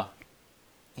 oh,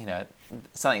 you know,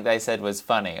 something they said was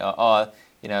funny, or, oh,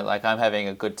 you know, like, I'm having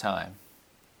a good time.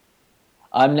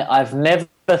 I've never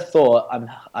thought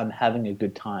I'm having a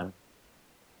good time.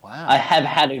 Wow. I have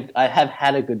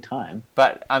had a good time.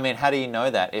 But, I mean, how do you know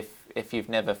that if you've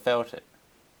never felt it?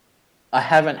 I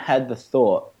haven't had the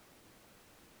thought.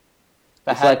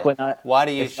 But It's like when I... why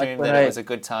do you it's like assume when that I- it was a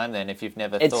good time then if you've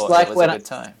never It's thought like it was when a good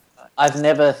time? I've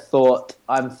never thought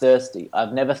I'm thirsty.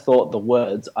 I've never thought the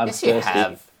words I'm Yes, thirsty. you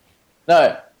have.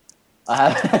 No. I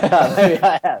have. Maybe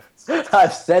I have.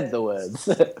 I've said the words.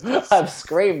 I've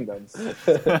screamed them.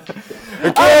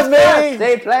 Forgive me!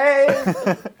 They play.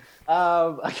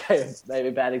 Okay, maybe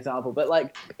a bad example, but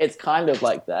like it's kind of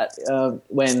like that.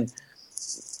 When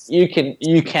you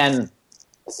can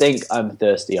think I'm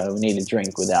thirsty, I need a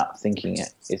drink without thinking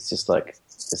it. It's just like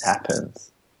this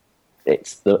happens.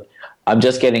 I'm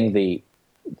just getting the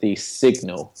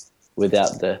signal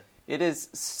without the. It is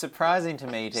surprising to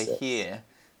me to hear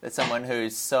that someone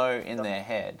who's so in their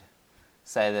head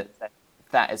say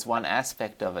that is one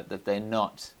aspect of it that they're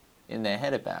not in their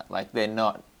head about. Like they're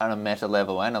not on a meta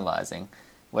level analysing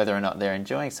whether or not they're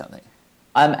enjoying something.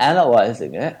 I'm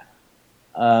analysing it,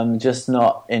 just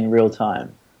not in real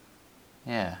time.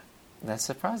 Yeah, that's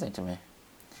surprising to me.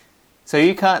 So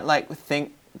you can't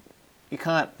you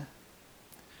can't...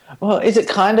 Well, is it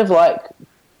kind of like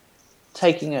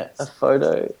taking a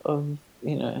photo of,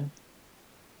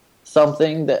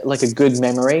 something that, like a good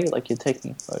memory, like you're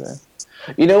taking a photo?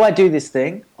 I do this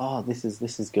thing. Oh, this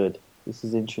is good. This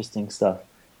is interesting stuff.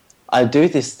 I do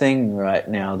this thing right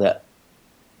now that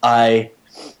I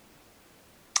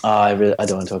don't want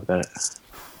to talk about it.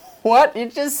 What? You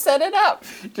just set it up.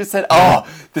 You just said, oh,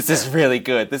 this is really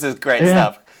good. This is great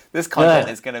stuff. This content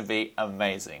is going to be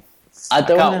amazing. I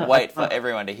can't wait for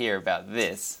everyone to hear about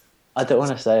this. I don't want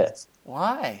to say it.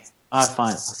 Why? Oh,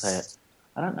 fine, I'll say it.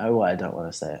 I don't know why I don't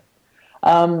want to say it.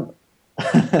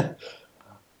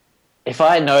 If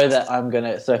I know that I'm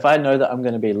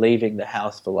gonna be leaving the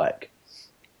house for like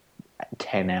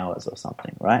 10 hours or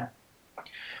something, right?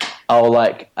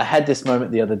 I had this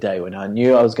moment the other day when I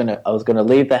knew I was gonna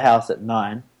leave the house at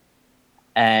 9,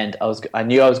 and I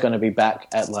knew I was gonna be back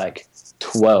at like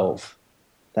 12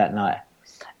 that night,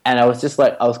 and I was just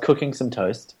like, I was cooking some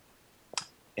toast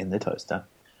in the toaster,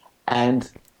 and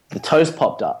the toast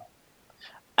popped up,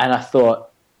 and I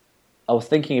was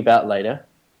thinking about later,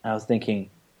 and I was thinking,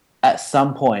 at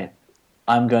some point,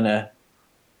 I'm gonna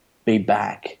be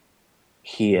back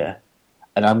here,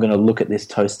 and I'm going to look at this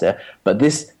toaster. But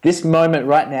this moment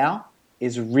right now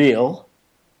is real.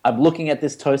 I'm looking at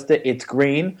this toaster. It's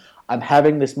green. I'm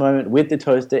having this moment with the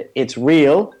toaster. It's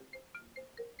real.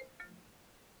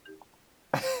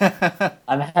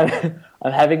 I'm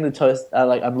having the toast.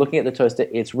 I'm looking at the toaster.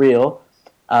 It's real,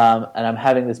 and I'm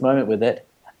having this moment with it.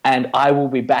 And I will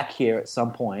be back here at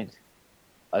some point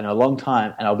in a long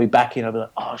time, and I'll be back here. And I'll be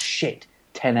like, oh shit,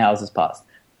 10 hours has passed.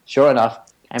 Sure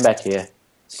enough, came back here.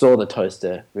 Saw the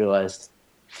toaster, realized,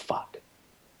 fuck.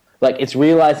 Like, it's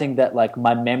realizing that, like,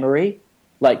 my memory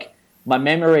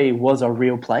was a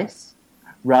real place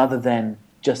rather than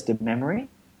just a memory.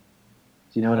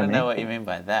 Do you know what I mean? I don't know what you mean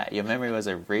by that. Your memory was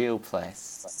a real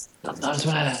place. That's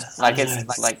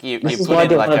what you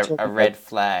put in, like, a red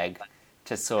flag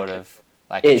to sort of,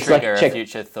 like, trigger a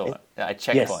future thought, a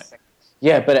checkpoint. Yes.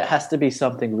 Yeah, but it has to be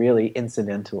something really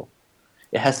incidental.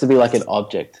 It has to be like an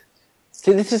object.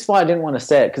 See, this is why I didn't want to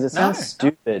say it, because it sounds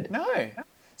stupid. No.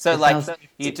 So,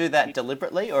 you do that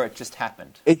deliberately, or it just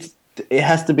happened? It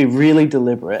has to be really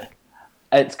deliberate.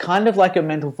 It's kind of like a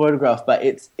mental photograph, but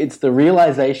it's the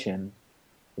realization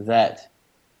that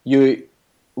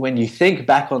when you think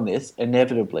back on this,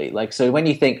 inevitably, so when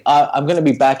you think, I'm going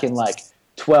to be back in,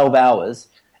 12 hours,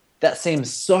 that seems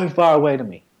so far away to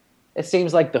me. It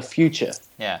seems like the future.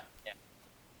 Yeah.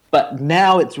 But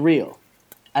now it's real.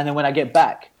 And then when I get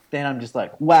back, then I'm just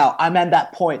like, wow, I'm at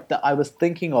that point that I was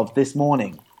thinking of this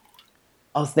morning.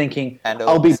 I was thinking,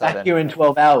 I'll be back here in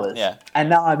 12 hours. Yeah. And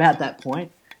now I'm at that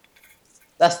point.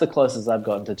 That's the closest I've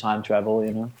gotten to time travel,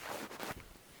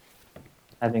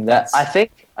 Having that. I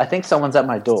think someone's at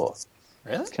my door.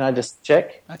 Really? Can I just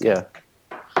check? Okay. Yeah.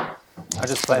 I'll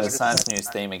just play the Science News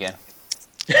theme again.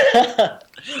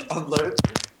 Upload.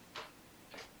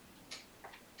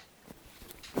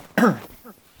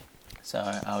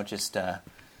 So I'll just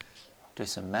do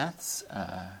some maths.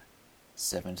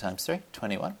 7 times 3,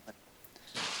 21.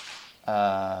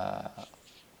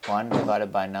 1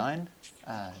 divided by 9,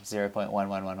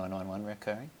 0.111111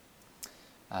 recurring.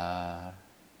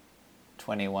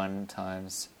 21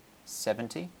 times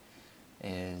 70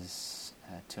 is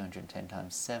 210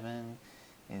 times 7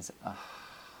 is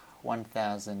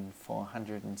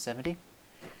 1,470.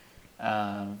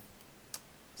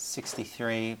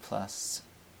 63 plus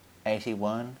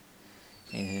 81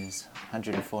 is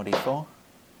 144.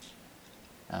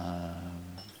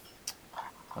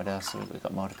 What else have we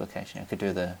got? Multiplication. I could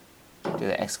do the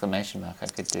exclamation mark. I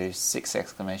could do 6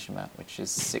 exclamation mark, which is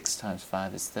 6 times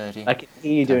 5 is 30. I can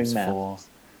hear you doing math. 4.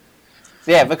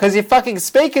 Yeah, because your fucking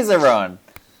speakers are on.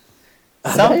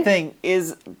 Something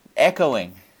is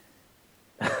echoing.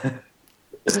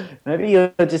 Maybe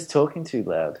you're just talking too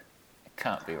loud. It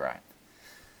can't be right.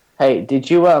 Hey, did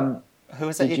you Who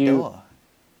was at Did your you- door?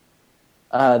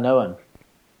 no one.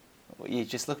 Well, you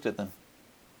just looked at them.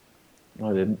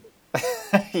 No, I didn't.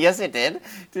 Yes, it did.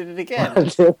 Did it I again.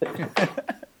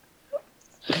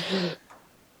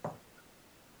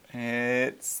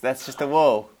 did. That's just a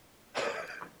wall.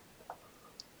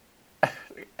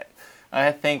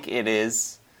 I think it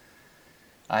is.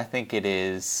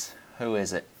 Who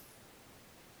is it?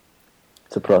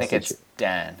 It's a I think prostitute. it's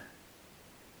Dan.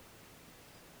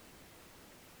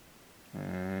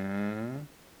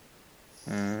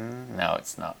 No,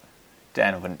 it's not.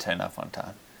 Dan wouldn't turn up on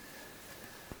time.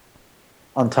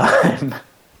 On time.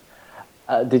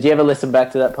 Did you ever listen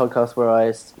back to that podcast where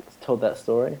I told that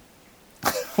story?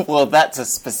 Well, that's a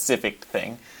specific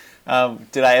thing.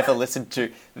 Did I ever listen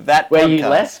to that Where podcast? you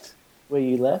left? Where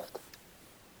you left?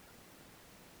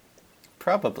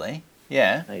 Probably.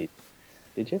 Yeah. No,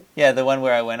 did you? Yeah, the one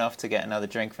where I went off to get another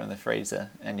drink from the freezer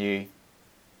and you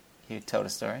told a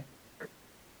story.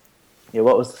 Yeah,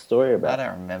 what was the story I about?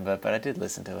 don't remember, but I did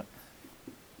listen to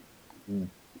it.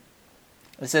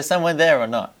 Is there someone there or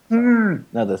not? No,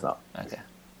 there's not. Okay.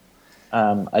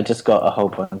 I just got a whole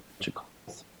bunch of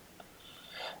calls.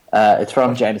 It's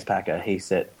from James Packer. He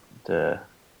said, fucking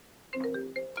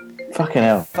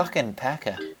hell. Fucking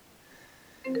Packer.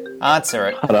 Answer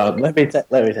it. Hold on, let me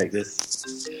take this.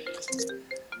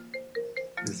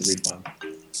 This will be fun.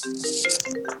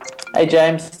 Hey,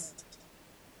 James.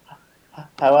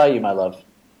 How are you, my love?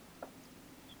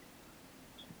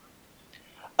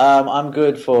 I'm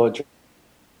good for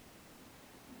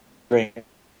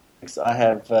drinks. I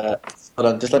have... hold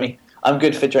on, just let me... I'm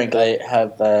good for drink. I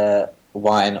have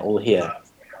wine all here.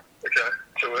 Okay,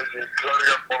 so is it? Because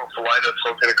I got one for later, so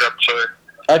I'm going to grab two.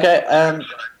 Okay,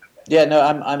 yeah, no,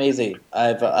 I'm easy.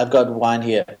 I've got wine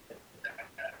here. You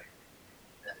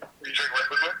drink red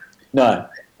with me? No,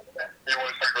 You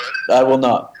want to drink red? I will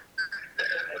not.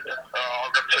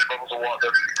 I'll grab 2 bottles of white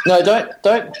then. No,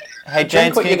 don't. Hey, Drink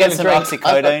James, what can you you're get some gonna drink.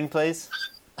 oxycodone, please?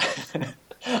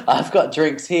 I've got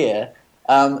drinks here.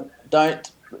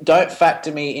 Don't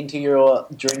factor me into your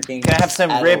drinking. Can I have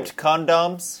some at ribbed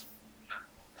condoms?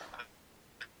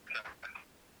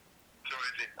 Too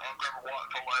easy. I'll grab a white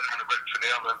for later and a red for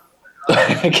now then.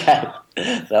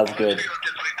 all. Okay, sounds good. I'll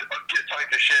get something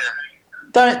to share.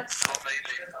 Don't. I'm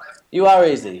easy. You are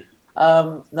easy.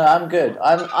 No, I'm good.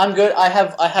 I'm good. I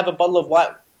have a bottle of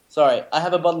white. Sorry, I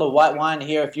have a bottle of white wine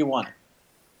here if you want.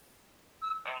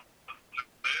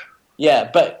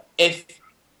 Yeah, but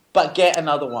get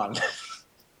another one. Yeah,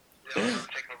 I'm going to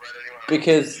take my red anyway.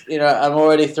 Because, I'm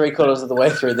already 3/4 of the way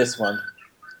through this one.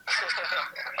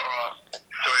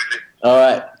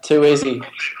 Alright, too easy. Alright, too easy. I'll see you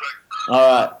quick.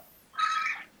 Alright.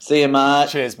 See you, Mark.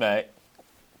 Cheers, mate.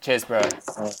 Cheers, bro.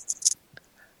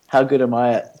 How good am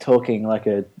I at talking like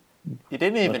a... You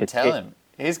didn't even a tell dick. him.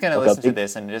 He's going to Like a listen to big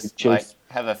this and just juice.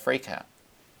 have a freak out.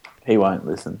 He won't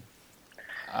listen.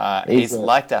 He's a-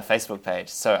 liked our Facebook page,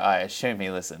 so I assume he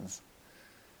listens.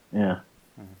 Yeah.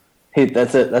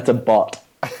 That's a bot.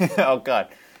 Oh, God.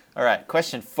 All right,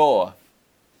 question 4.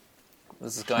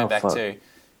 This is going Oh, back fuck. to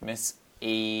Miss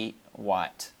E.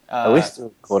 White. Are we still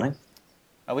recording?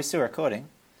 Are we still recording?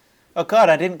 Oh, God,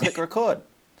 I didn't click record.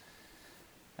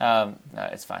 No,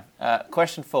 it's fine.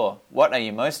 Question 4. What are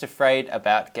you most afraid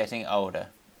about getting older?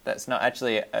 That's not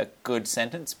actually a good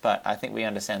sentence, but I think we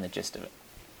understand the gist of it.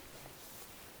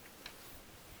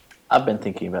 I've been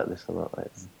thinking about this a lot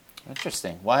lately.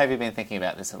 Interesting. Why have you been thinking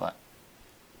about this a lot?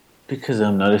 Because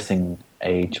I'm noticing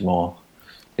age more.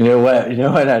 You know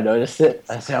when I notice it?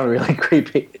 I sound really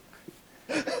creepy.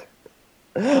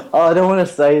 Oh, I don't want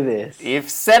to say this. You've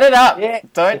set it up. Yeah.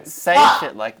 Don't say Ah!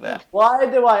 shit like that. Why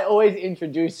do I always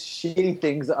introduce shitty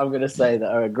things that I'm going to say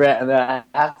that I regret and then I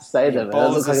have to say them? and it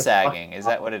Balls looks are like a sagging. Is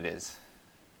that what it is?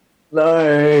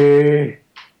 No.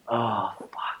 Oh,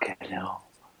 fucking hell.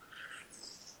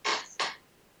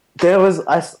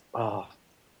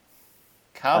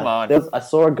 Come on. I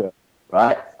saw a girl,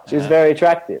 right? She was Uh-huh. very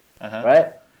attractive, Uh-huh.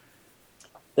 right?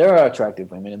 There are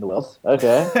attractive women in the world.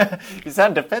 Okay. You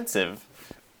sound defensive.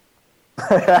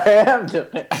 I am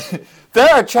doing There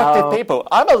are attractive Oh. people.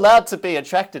 I'm allowed to be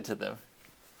attracted to them.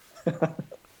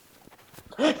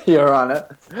 You're on it.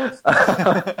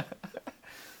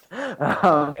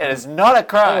 It is not a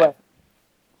crime.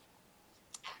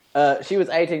 Anyway. She was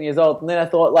 18 years old, and then I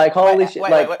thought, like, holy shit,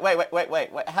 wait, like,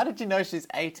 wait. How did you know she's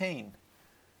 18?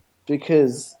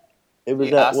 because it was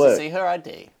You at asked work. to see her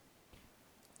ID.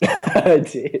 I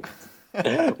did.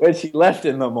 When she left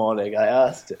in the morning, I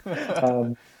asked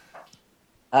her.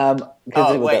 Because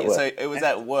Oh, it was wait, at work. so it was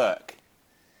at work.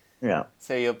 Yeah.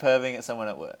 So you're perving at someone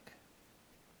at work.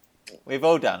 We've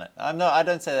all done it. I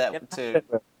don't say that to...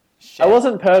 I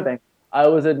wasn't perving. I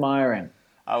was admiring.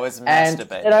 I was And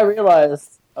masturbating. then I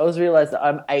realized that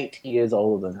I'm 8 years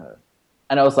older than her.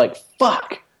 And I was like,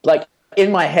 fuck. Like,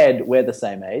 in my head, we're the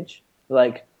same age.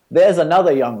 Like, there's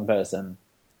another young person.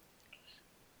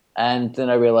 And then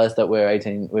I realized that we're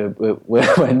 18.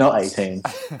 We're not 18.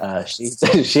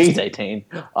 She's 18.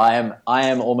 I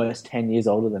am almost 10 years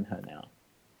older than her now,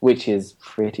 which is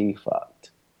pretty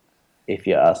fucked, if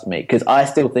you ask me. Because I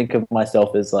still think of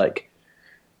myself as like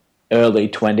early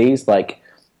 20s, like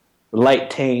late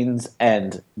teens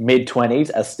and mid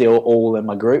 20s are still all in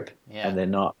my group, and they're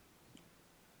not.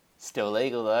 Still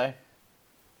legal though.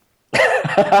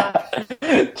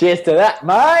 Cheers to that,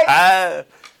 mate.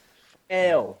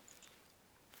 Ew.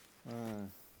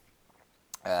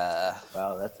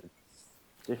 Wow, that's a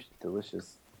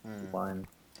delicious wine.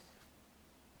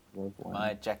 Love wine.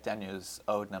 My Jack Daniel's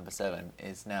Old Number 7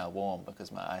 is now warm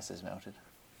because my ice has melted.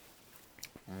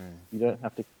 You don't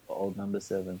have to call Old Number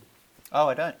 7. Oh,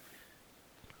 I don't.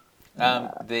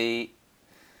 The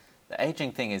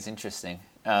aging thing is interesting.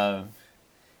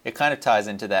 It kind of ties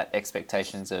into that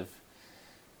expectations of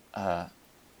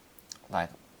like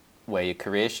where your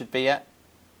career should be at,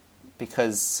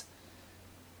 because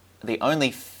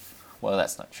well,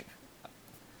 that's not true.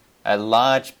 A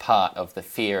large part of the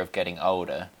fear of getting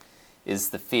older is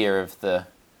the fear of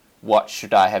what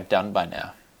should I have done by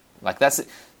now? Like that's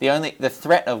the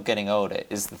threat of getting older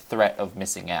is the threat of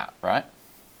missing out, right?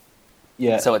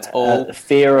 Yeah. So it's all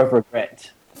fear of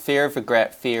regret. Fear of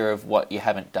regret, fear of what you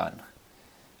haven't done.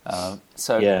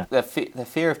 The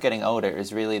fear of getting older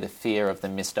is really the fear of the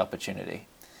missed opportunity,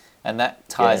 and that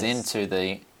ties into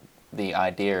the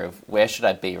idea of where should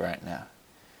I be right now?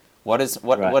 What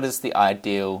is the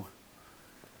ideal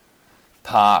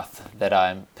path that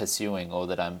I'm pursuing or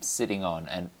that I'm sitting on,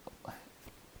 and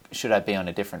should I be on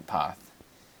a different path?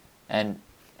 And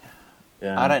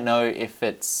I don't know if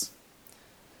it's,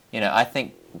 I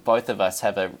think both of us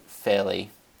have a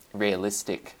fairly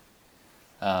realistic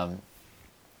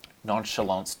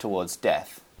nonchalance towards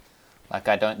death. Like,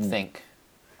 I don't think...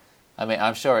 I mean,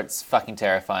 I'm sure it's fucking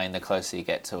terrifying the closer you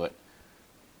get to it.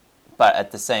 But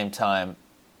at the same time,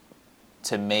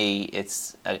 to me,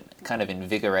 it's a kind of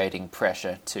invigorating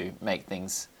pressure to make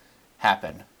things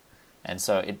happen. And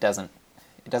so it doesn't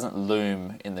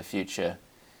loom in the future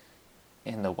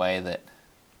in the way that,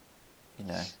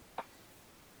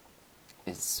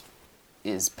 is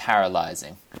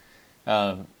paralyzing.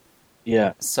 So,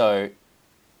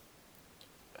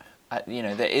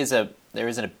 there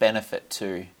isn't a benefit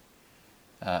to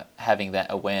having that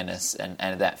awareness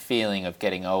and that feeling of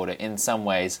getting older. In some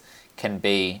ways, can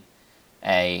be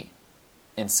a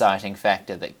inciting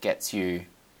factor that gets you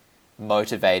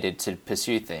motivated to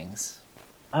pursue things.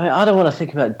 I mean, I don't want to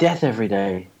think about death every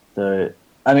day, though.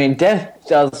 I mean, death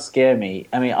does scare me.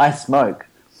 I mean, I smoke,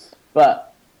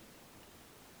 but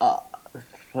I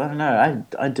don't know.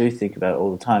 I do think about it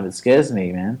all the time. It scares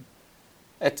me, man.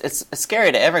 It's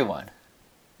scary to everyone,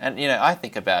 and I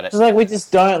think about it. It's like we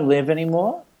just don't live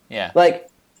anymore. Yeah.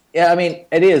 I mean,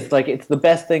 it is like it's the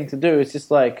best thing to do. It's just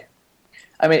like,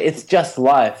 I mean, it's just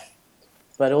life,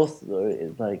 but also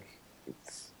it's like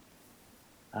it's.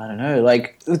 I don't know.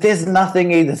 Like, there's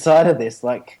nothing either side of this.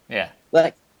 Like,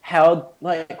 like how,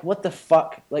 like, what the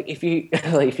fuck? Like, if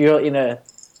you're in a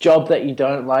job that you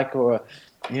don't like, or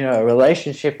a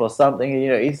relationship or something,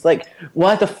 it's like,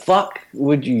 why the fuck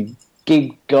would you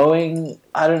keep going?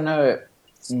 I don't know.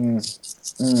 Don't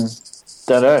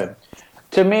know.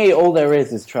 To me, all there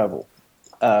is travel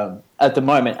at the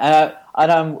moment, and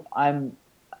I'm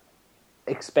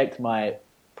expect my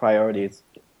priorities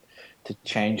to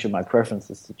change and my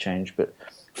preferences to change. But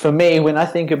for me, when I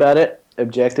think about it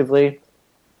objectively,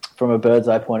 from a bird's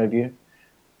eye point of view,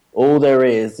 all there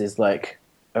is like,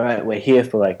 all right, we're here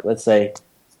for like, let's say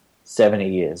 70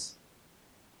 years.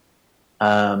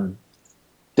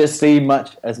 Just see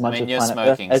as much. I mean, of you're planet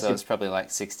smoking, Earth so it's probably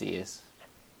like 60 years.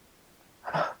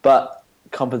 But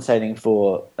compensating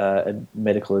for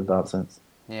medical advancements.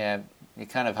 Yeah, you're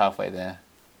kind of halfway there.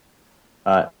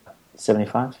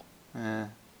 75.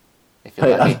 If you're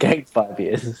lucky. I've gained 5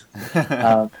 years.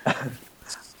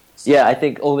 Yeah, I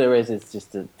think all there is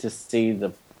just to see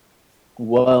the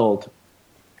world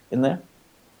in there.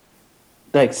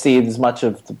 Like, see as much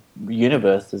of the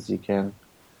universe as you can.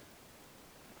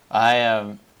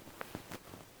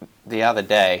 The other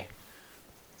day,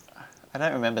 I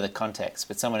don't remember the context,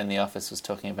 but someone in the office was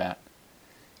talking about,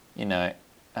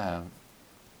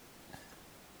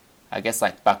 I guess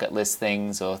like bucket list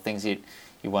things or things you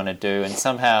want to do, and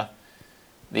somehow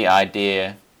the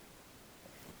idea,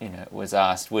 was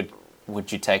asked,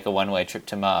 would you take a one-way trip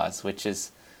to Mars, which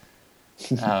is,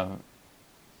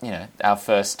 our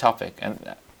first topic,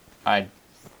 and I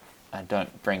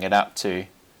don't bring it up to,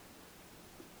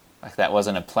 like, that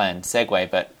wasn't a planned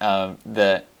segue, but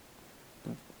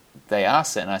they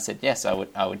asked it, and I said yes, I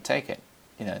would take it.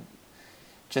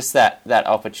 Just that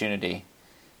opportunity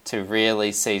to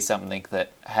really see something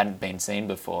that hadn't been seen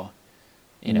before.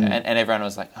 And everyone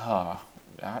was like, oh,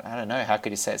 I don't know, how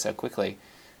could you say it so quickly?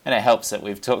 And it helps that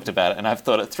we've talked about it and I've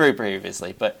thought it through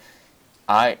previously. But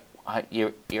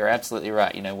you're absolutely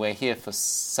right. We're here for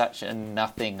such a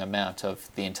nothing amount of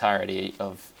the entirety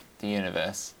of the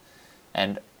universe,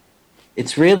 and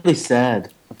it's really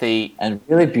sad and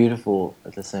really beautiful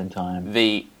at the same time.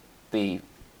 There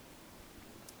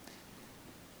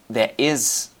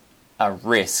is a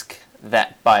risk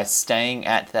that by staying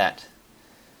at that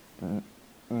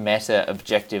meta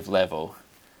objective level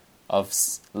of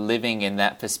living in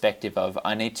that perspective of,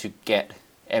 I need to get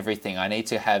everything, I need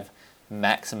to have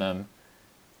maximum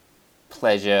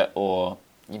pleasure or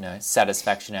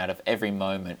satisfaction out of every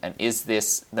moment, and is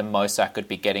this the most I could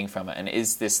be getting from it, and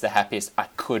is this the happiest I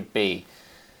could be?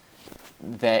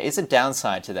 There is a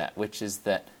downside to that, which is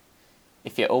that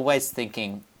if you're always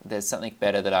thinking there's something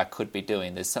better that I could be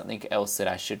doing, there's something else that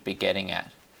I should be getting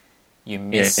at, you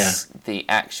miss the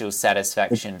actual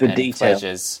satisfaction and detail.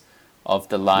 pleasures of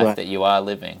the life that you are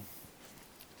living.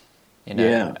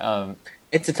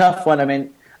 It's a tough one. I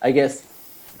mean, I guess,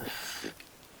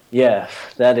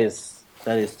 that is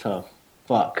tough.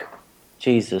 Fuck,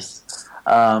 Jesus.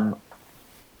 I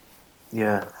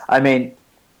mean,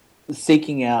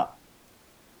 seeking out,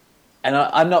 and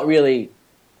I'm not really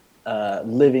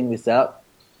living this out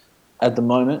at the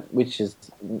moment, which is,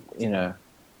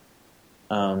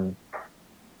 I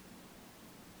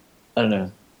don't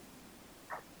know.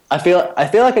 I feel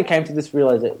like I came to this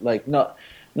realization, like not.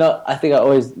 I think I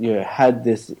always had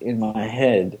this in my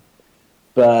head,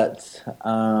 but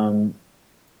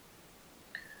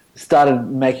started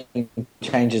making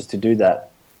changes to do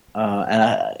that, and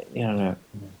I don't know.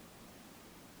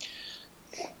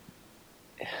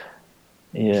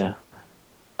 Yeah.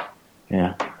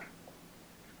 You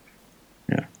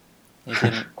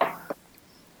didn't.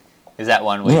 Is that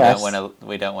one we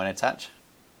don't want to touch?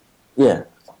 Yeah.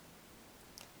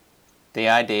 The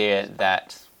idea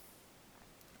that,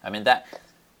 that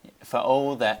for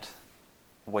all that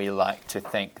we like to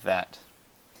think that,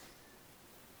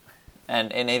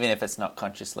 and even if it's not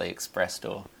consciously expressed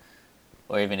or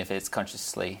even if it's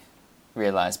consciously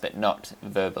realized but not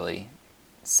verbally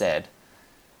said,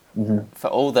 for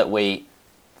all that we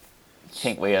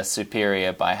think we are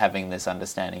superior by having this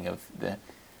understanding of the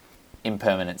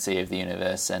impermanency of the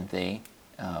universe and the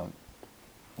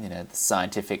the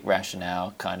scientific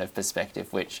rationale kind of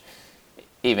perspective, which,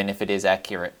 even if it is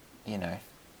accurate,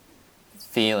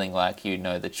 feeling like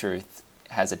the truth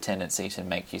has a tendency to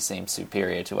make you seem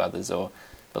superior to others or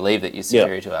believe that you're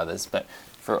superior to others. But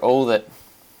for all that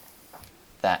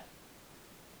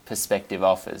perspective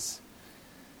offers,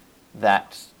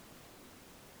 that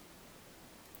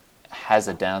has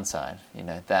a downside.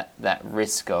 That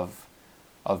risk of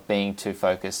being too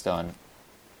focused on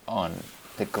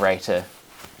the greater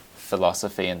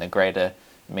philosophy and the greater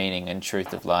meaning and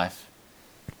truth of life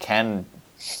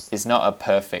is not a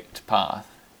perfect path.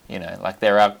 Like,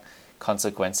 there are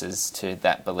consequences to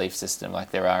that belief system,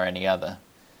 like there are any other.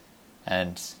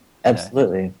 And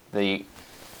absolutely, we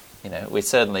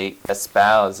certainly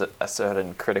espouse a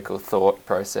certain critical thought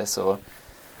process or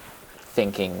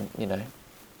thinking,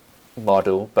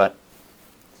 model, but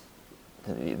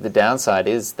the downside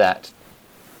is that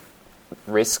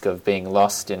risk of being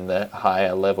lost in the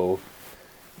higher level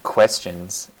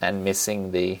questions and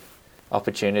missing the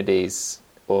opportunities,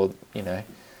 or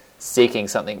seeking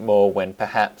something more when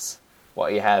perhaps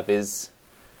what you have is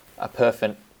a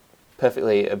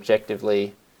perfectly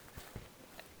objectively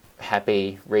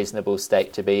happy, reasonable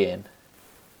state to be in,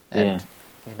 and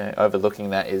overlooking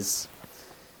that is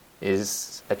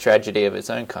a tragedy of its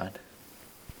own kind.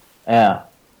 Yeah.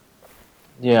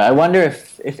 I wonder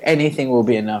if anything will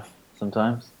be enough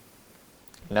sometimes.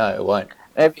 No, it won't.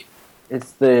 Maybe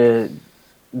it's the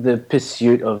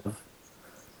pursuit of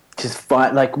just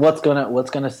find, like, what's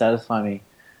gonna satisfy me.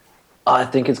 Oh, I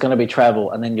think it's gonna be travel,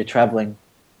 and then you're traveling,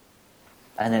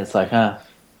 and then it's like, well,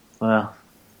 I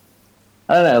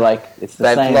don't know, like, it's the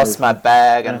same. They've lost my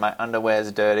bag and my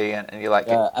underwear's dirty, and you're like,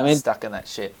 stuck in that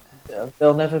shit.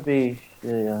 There'll never be.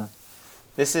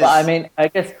 This is. But I mean, I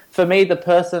guess for me, the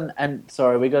person, and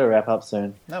sorry, we got to wrap up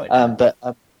soon. No, we don't. But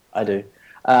I do.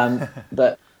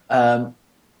 But I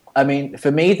mean, for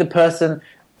me, the person,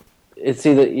 it's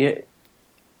either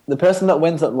the person that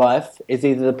wins at life is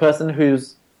either the person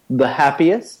who's the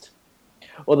happiest,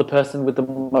 or the person with the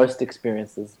most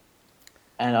experiences?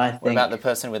 And I think What about the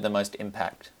person with the most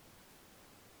impact?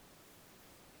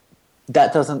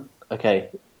 that doesn't. Okay,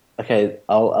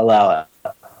 I'll allow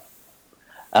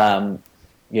it.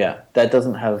 Yeah, that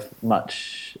doesn't have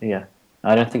much. Yeah,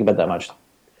 I don't think about that much.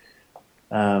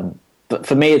 But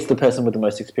for me, it's the person with the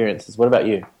most experiences. What about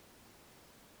you?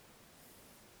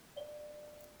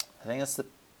 I think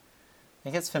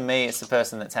it's for me. It's the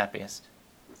person that's happiest.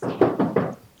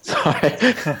 Sorry.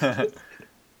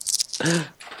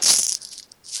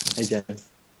 Hey, James.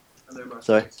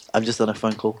 Sorry, I'm just on a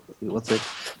phone call. One sec.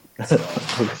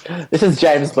 This is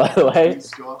James, by the way.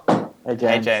 Hey, James.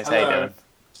 Hey James, how you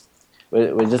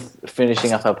doing? We're just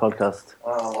finishing up our podcast.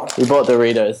 We bought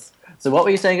Doritos. So what were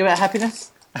you saying about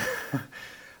happiness?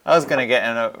 I was gonna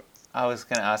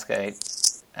ask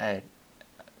a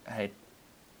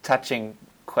touching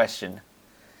question.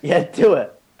 Yeah, do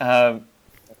it. Um,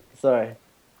 Sorry.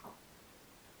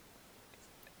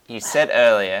 You said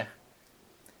earlier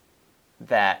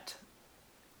that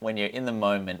when you're in the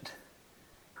moment,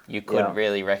 you couldn't Yeah.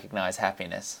 really recognize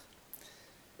happiness.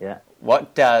 Yeah.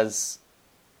 What does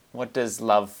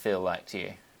love feel like to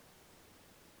you?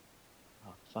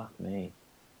 Oh, fuck me.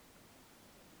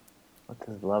 What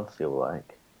does love feel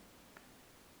like?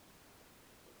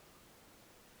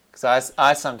 Because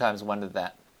I sometimes wondered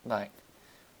that, like,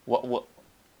 what,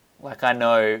 like I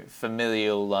know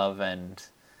familial love and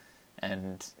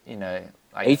you know,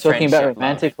 like Are you talking about friendship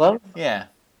romantic love? Yeah.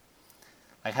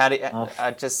 Like how do you, Oh,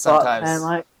 I just fuck, sometimes man,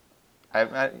 like,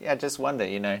 I just wonder,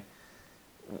 you know,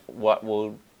 what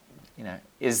will, you know,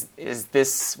 is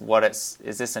this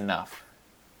is this enough?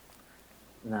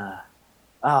 nah.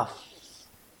 Ah.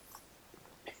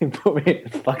 You put me in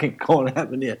the fucking corner,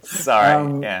 haven't you?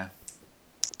 Sorry, yeah.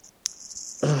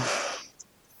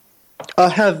 I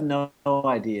have no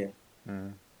idea.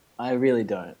 Mm. I really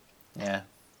don't. Yeah.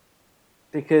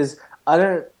 Because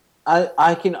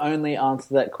I can only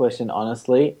answer that question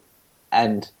honestly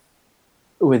and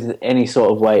with any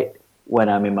sort of weight when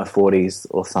I'm in my 40s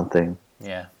or something.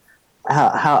 Yeah.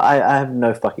 How I have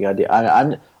no fucking idea.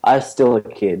 I'm still a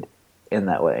kid in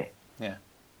that way. Yeah.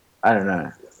 I don't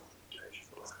know.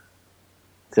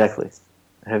 Exactly.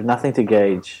 I have nothing to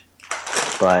gauge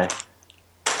by.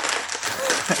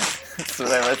 So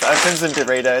then let's open some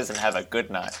Doritos and have a good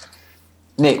night.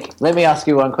 Nick, let me ask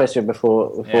you one question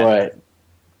before Yeah. I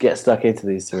get stuck into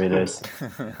these Doritos.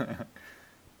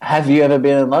 Have you ever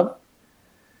been in love?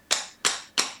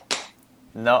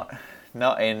 Not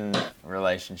in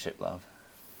relationship love.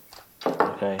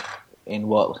 Okay. In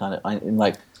what kind of? In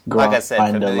like Like I said,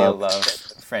 grinder familial love,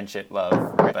 friendship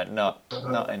love, but not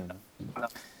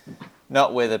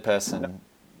with a person.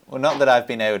 Well, not that I've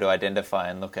been able to identify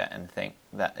and look at and think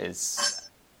that is.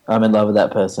 I'm in love with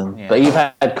that person. Yeah. But you've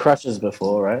had crushes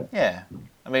before, right? Yeah,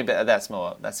 I mean, but that's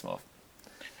more. That's All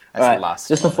right. lust.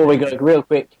 Just before we go, real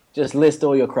quick, just list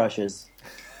all your crushes.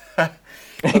 Well,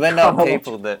 they're not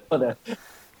people that First,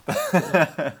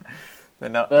 they're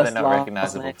not last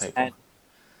recognizable name, people. and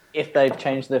if they've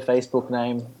changed their Facebook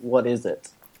name, what is it?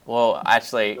 Well,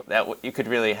 actually, you could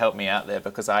really help me out there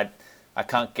because I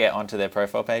can't get onto their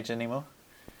profile page anymore.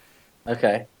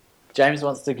 Okay. James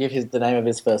wants to give the name of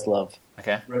his first love.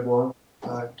 Okay. Red wine.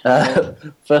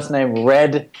 First name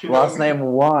Red, last name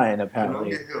Wine,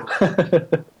 apparently.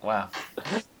 Wow.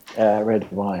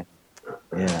 Red Wine.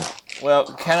 Yeah. Well,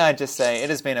 can I just say it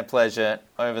has been a pleasure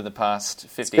over the past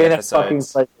 50 It's been episodes. a fucking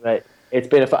pleasure, mate. It's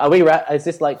been are we is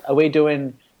this like, are we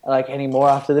doing like any more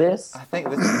after this? I think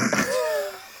this.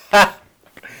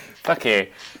 Fuck you.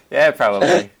 Yeah,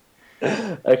 probably.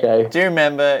 Okay. Do you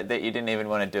remember that you didn't even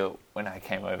want to do it when I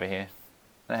came over here?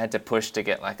 And I had to push to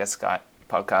get like a Skype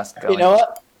podcast going. You know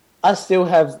what? I still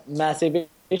have massive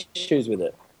issues with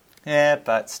it. Yeah,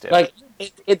 but still. Like,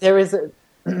 there is a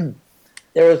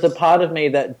there is a part of me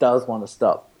that does want to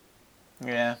stop.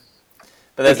 Yeah.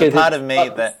 But there's Because a part it's of me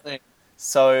not that the thing.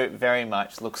 so very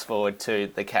much looks forward to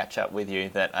the catch up with you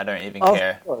that I don't even Of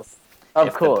care course. if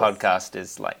Of course. the podcast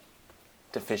is like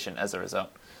deficient as a result.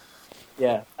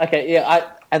 Yeah. Okay.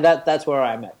 Yeah. That's where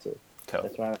I'm at too. Cool.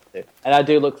 That's where I'm at too. And I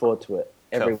do look forward to it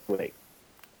every week.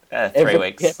 3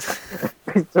 weeks.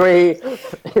 every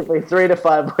 3 to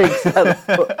 5 weeks.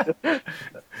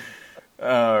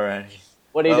 Alrighty.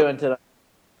 What are you doing today?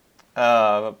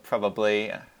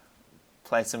 Probably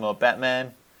play some more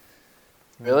Batman.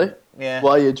 Really? Yeah.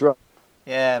 While you're drunk.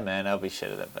 Yeah, man, I'll be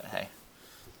shit at it, but hey.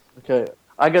 Okay.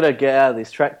 I gotta get out of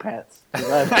these track pants.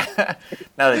 Now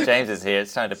that James is here,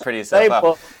 it's time to pretty yourself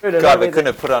up. God, God, we couldn't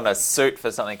have put on a suit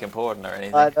for something important or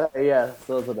anything. I know, yeah,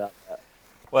 thoughts about that.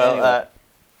 Well, Anyway.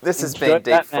 this has Enjoy been Deep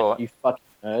Batman, Thought. you fucking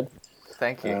nerd.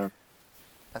 Thank you.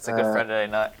 That's a good Friday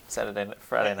night,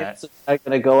 Friday night. I'm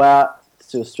going to go out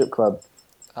to a strip club.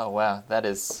 Oh, wow. That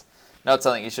is not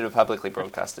something you should have publicly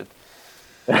broadcasted.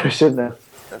 I shouldn't have.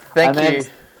 Thank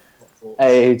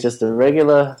you. Just a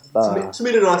regular bar. To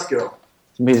meet a nice girl.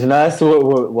 To meet a nice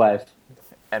wife.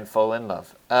 And fall in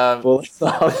love. Fall in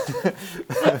love.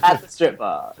 At the strip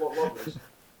bar. What love is.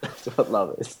 That's what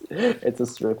love is. It's a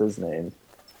stripper's name.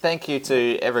 Thank you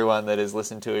to everyone that has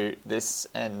listened to this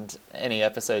and any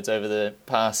episodes over the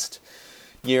past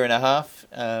year and a half.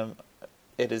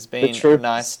 It has been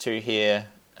nice to hear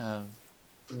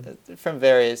from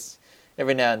various.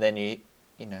 Every now and then,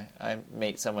 I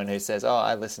meet someone who says, "Oh,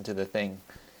 I listened to the thing,"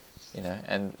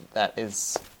 and that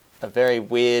is a very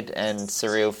weird and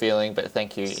surreal feeling. But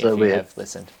thank you if you have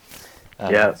listened,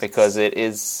 because it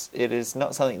is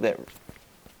not something that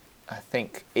I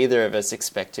think either of us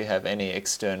expect to have any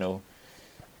external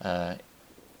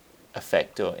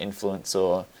effect or influence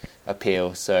or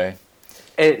appeal. So,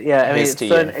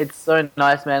 it's so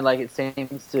nice, man. Like, it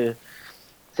seems,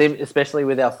 especially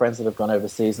with our friends that have gone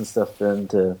overseas and stuff,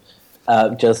 and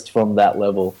just from that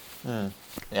level,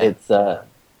 it's so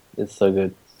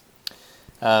good.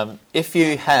 If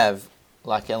you have,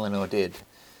 like Eleanor did,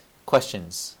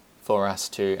 questions for us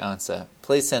to answer,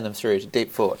 please send them through to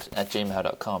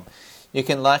deepfort@gmail.com. You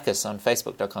can like us on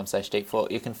facebook.com/deepfort.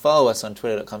 You can follow us on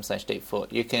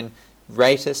twitter.com/deepfort. You can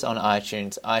rate us on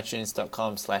iTunes,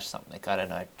 itunes.com/something. I don't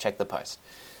know. Check the post.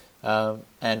 And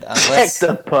unless, check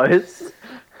the post.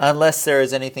 Unless there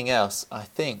is anything else, I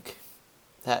think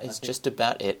that is just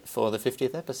about it for the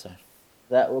 50th episode.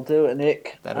 That will do it,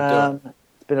 Nick. That'll do it.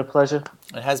 It's been a pleasure.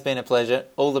 It has been a pleasure.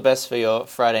 All the best for your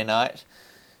Friday night.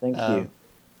 Thank you.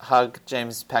 Hug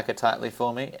James Packer tightly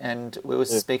for me, and we will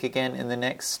speak again in the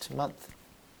next month.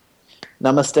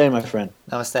 Namaste, my friend.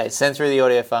 Namaste. Send through the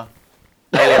audio file.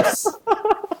 Adios.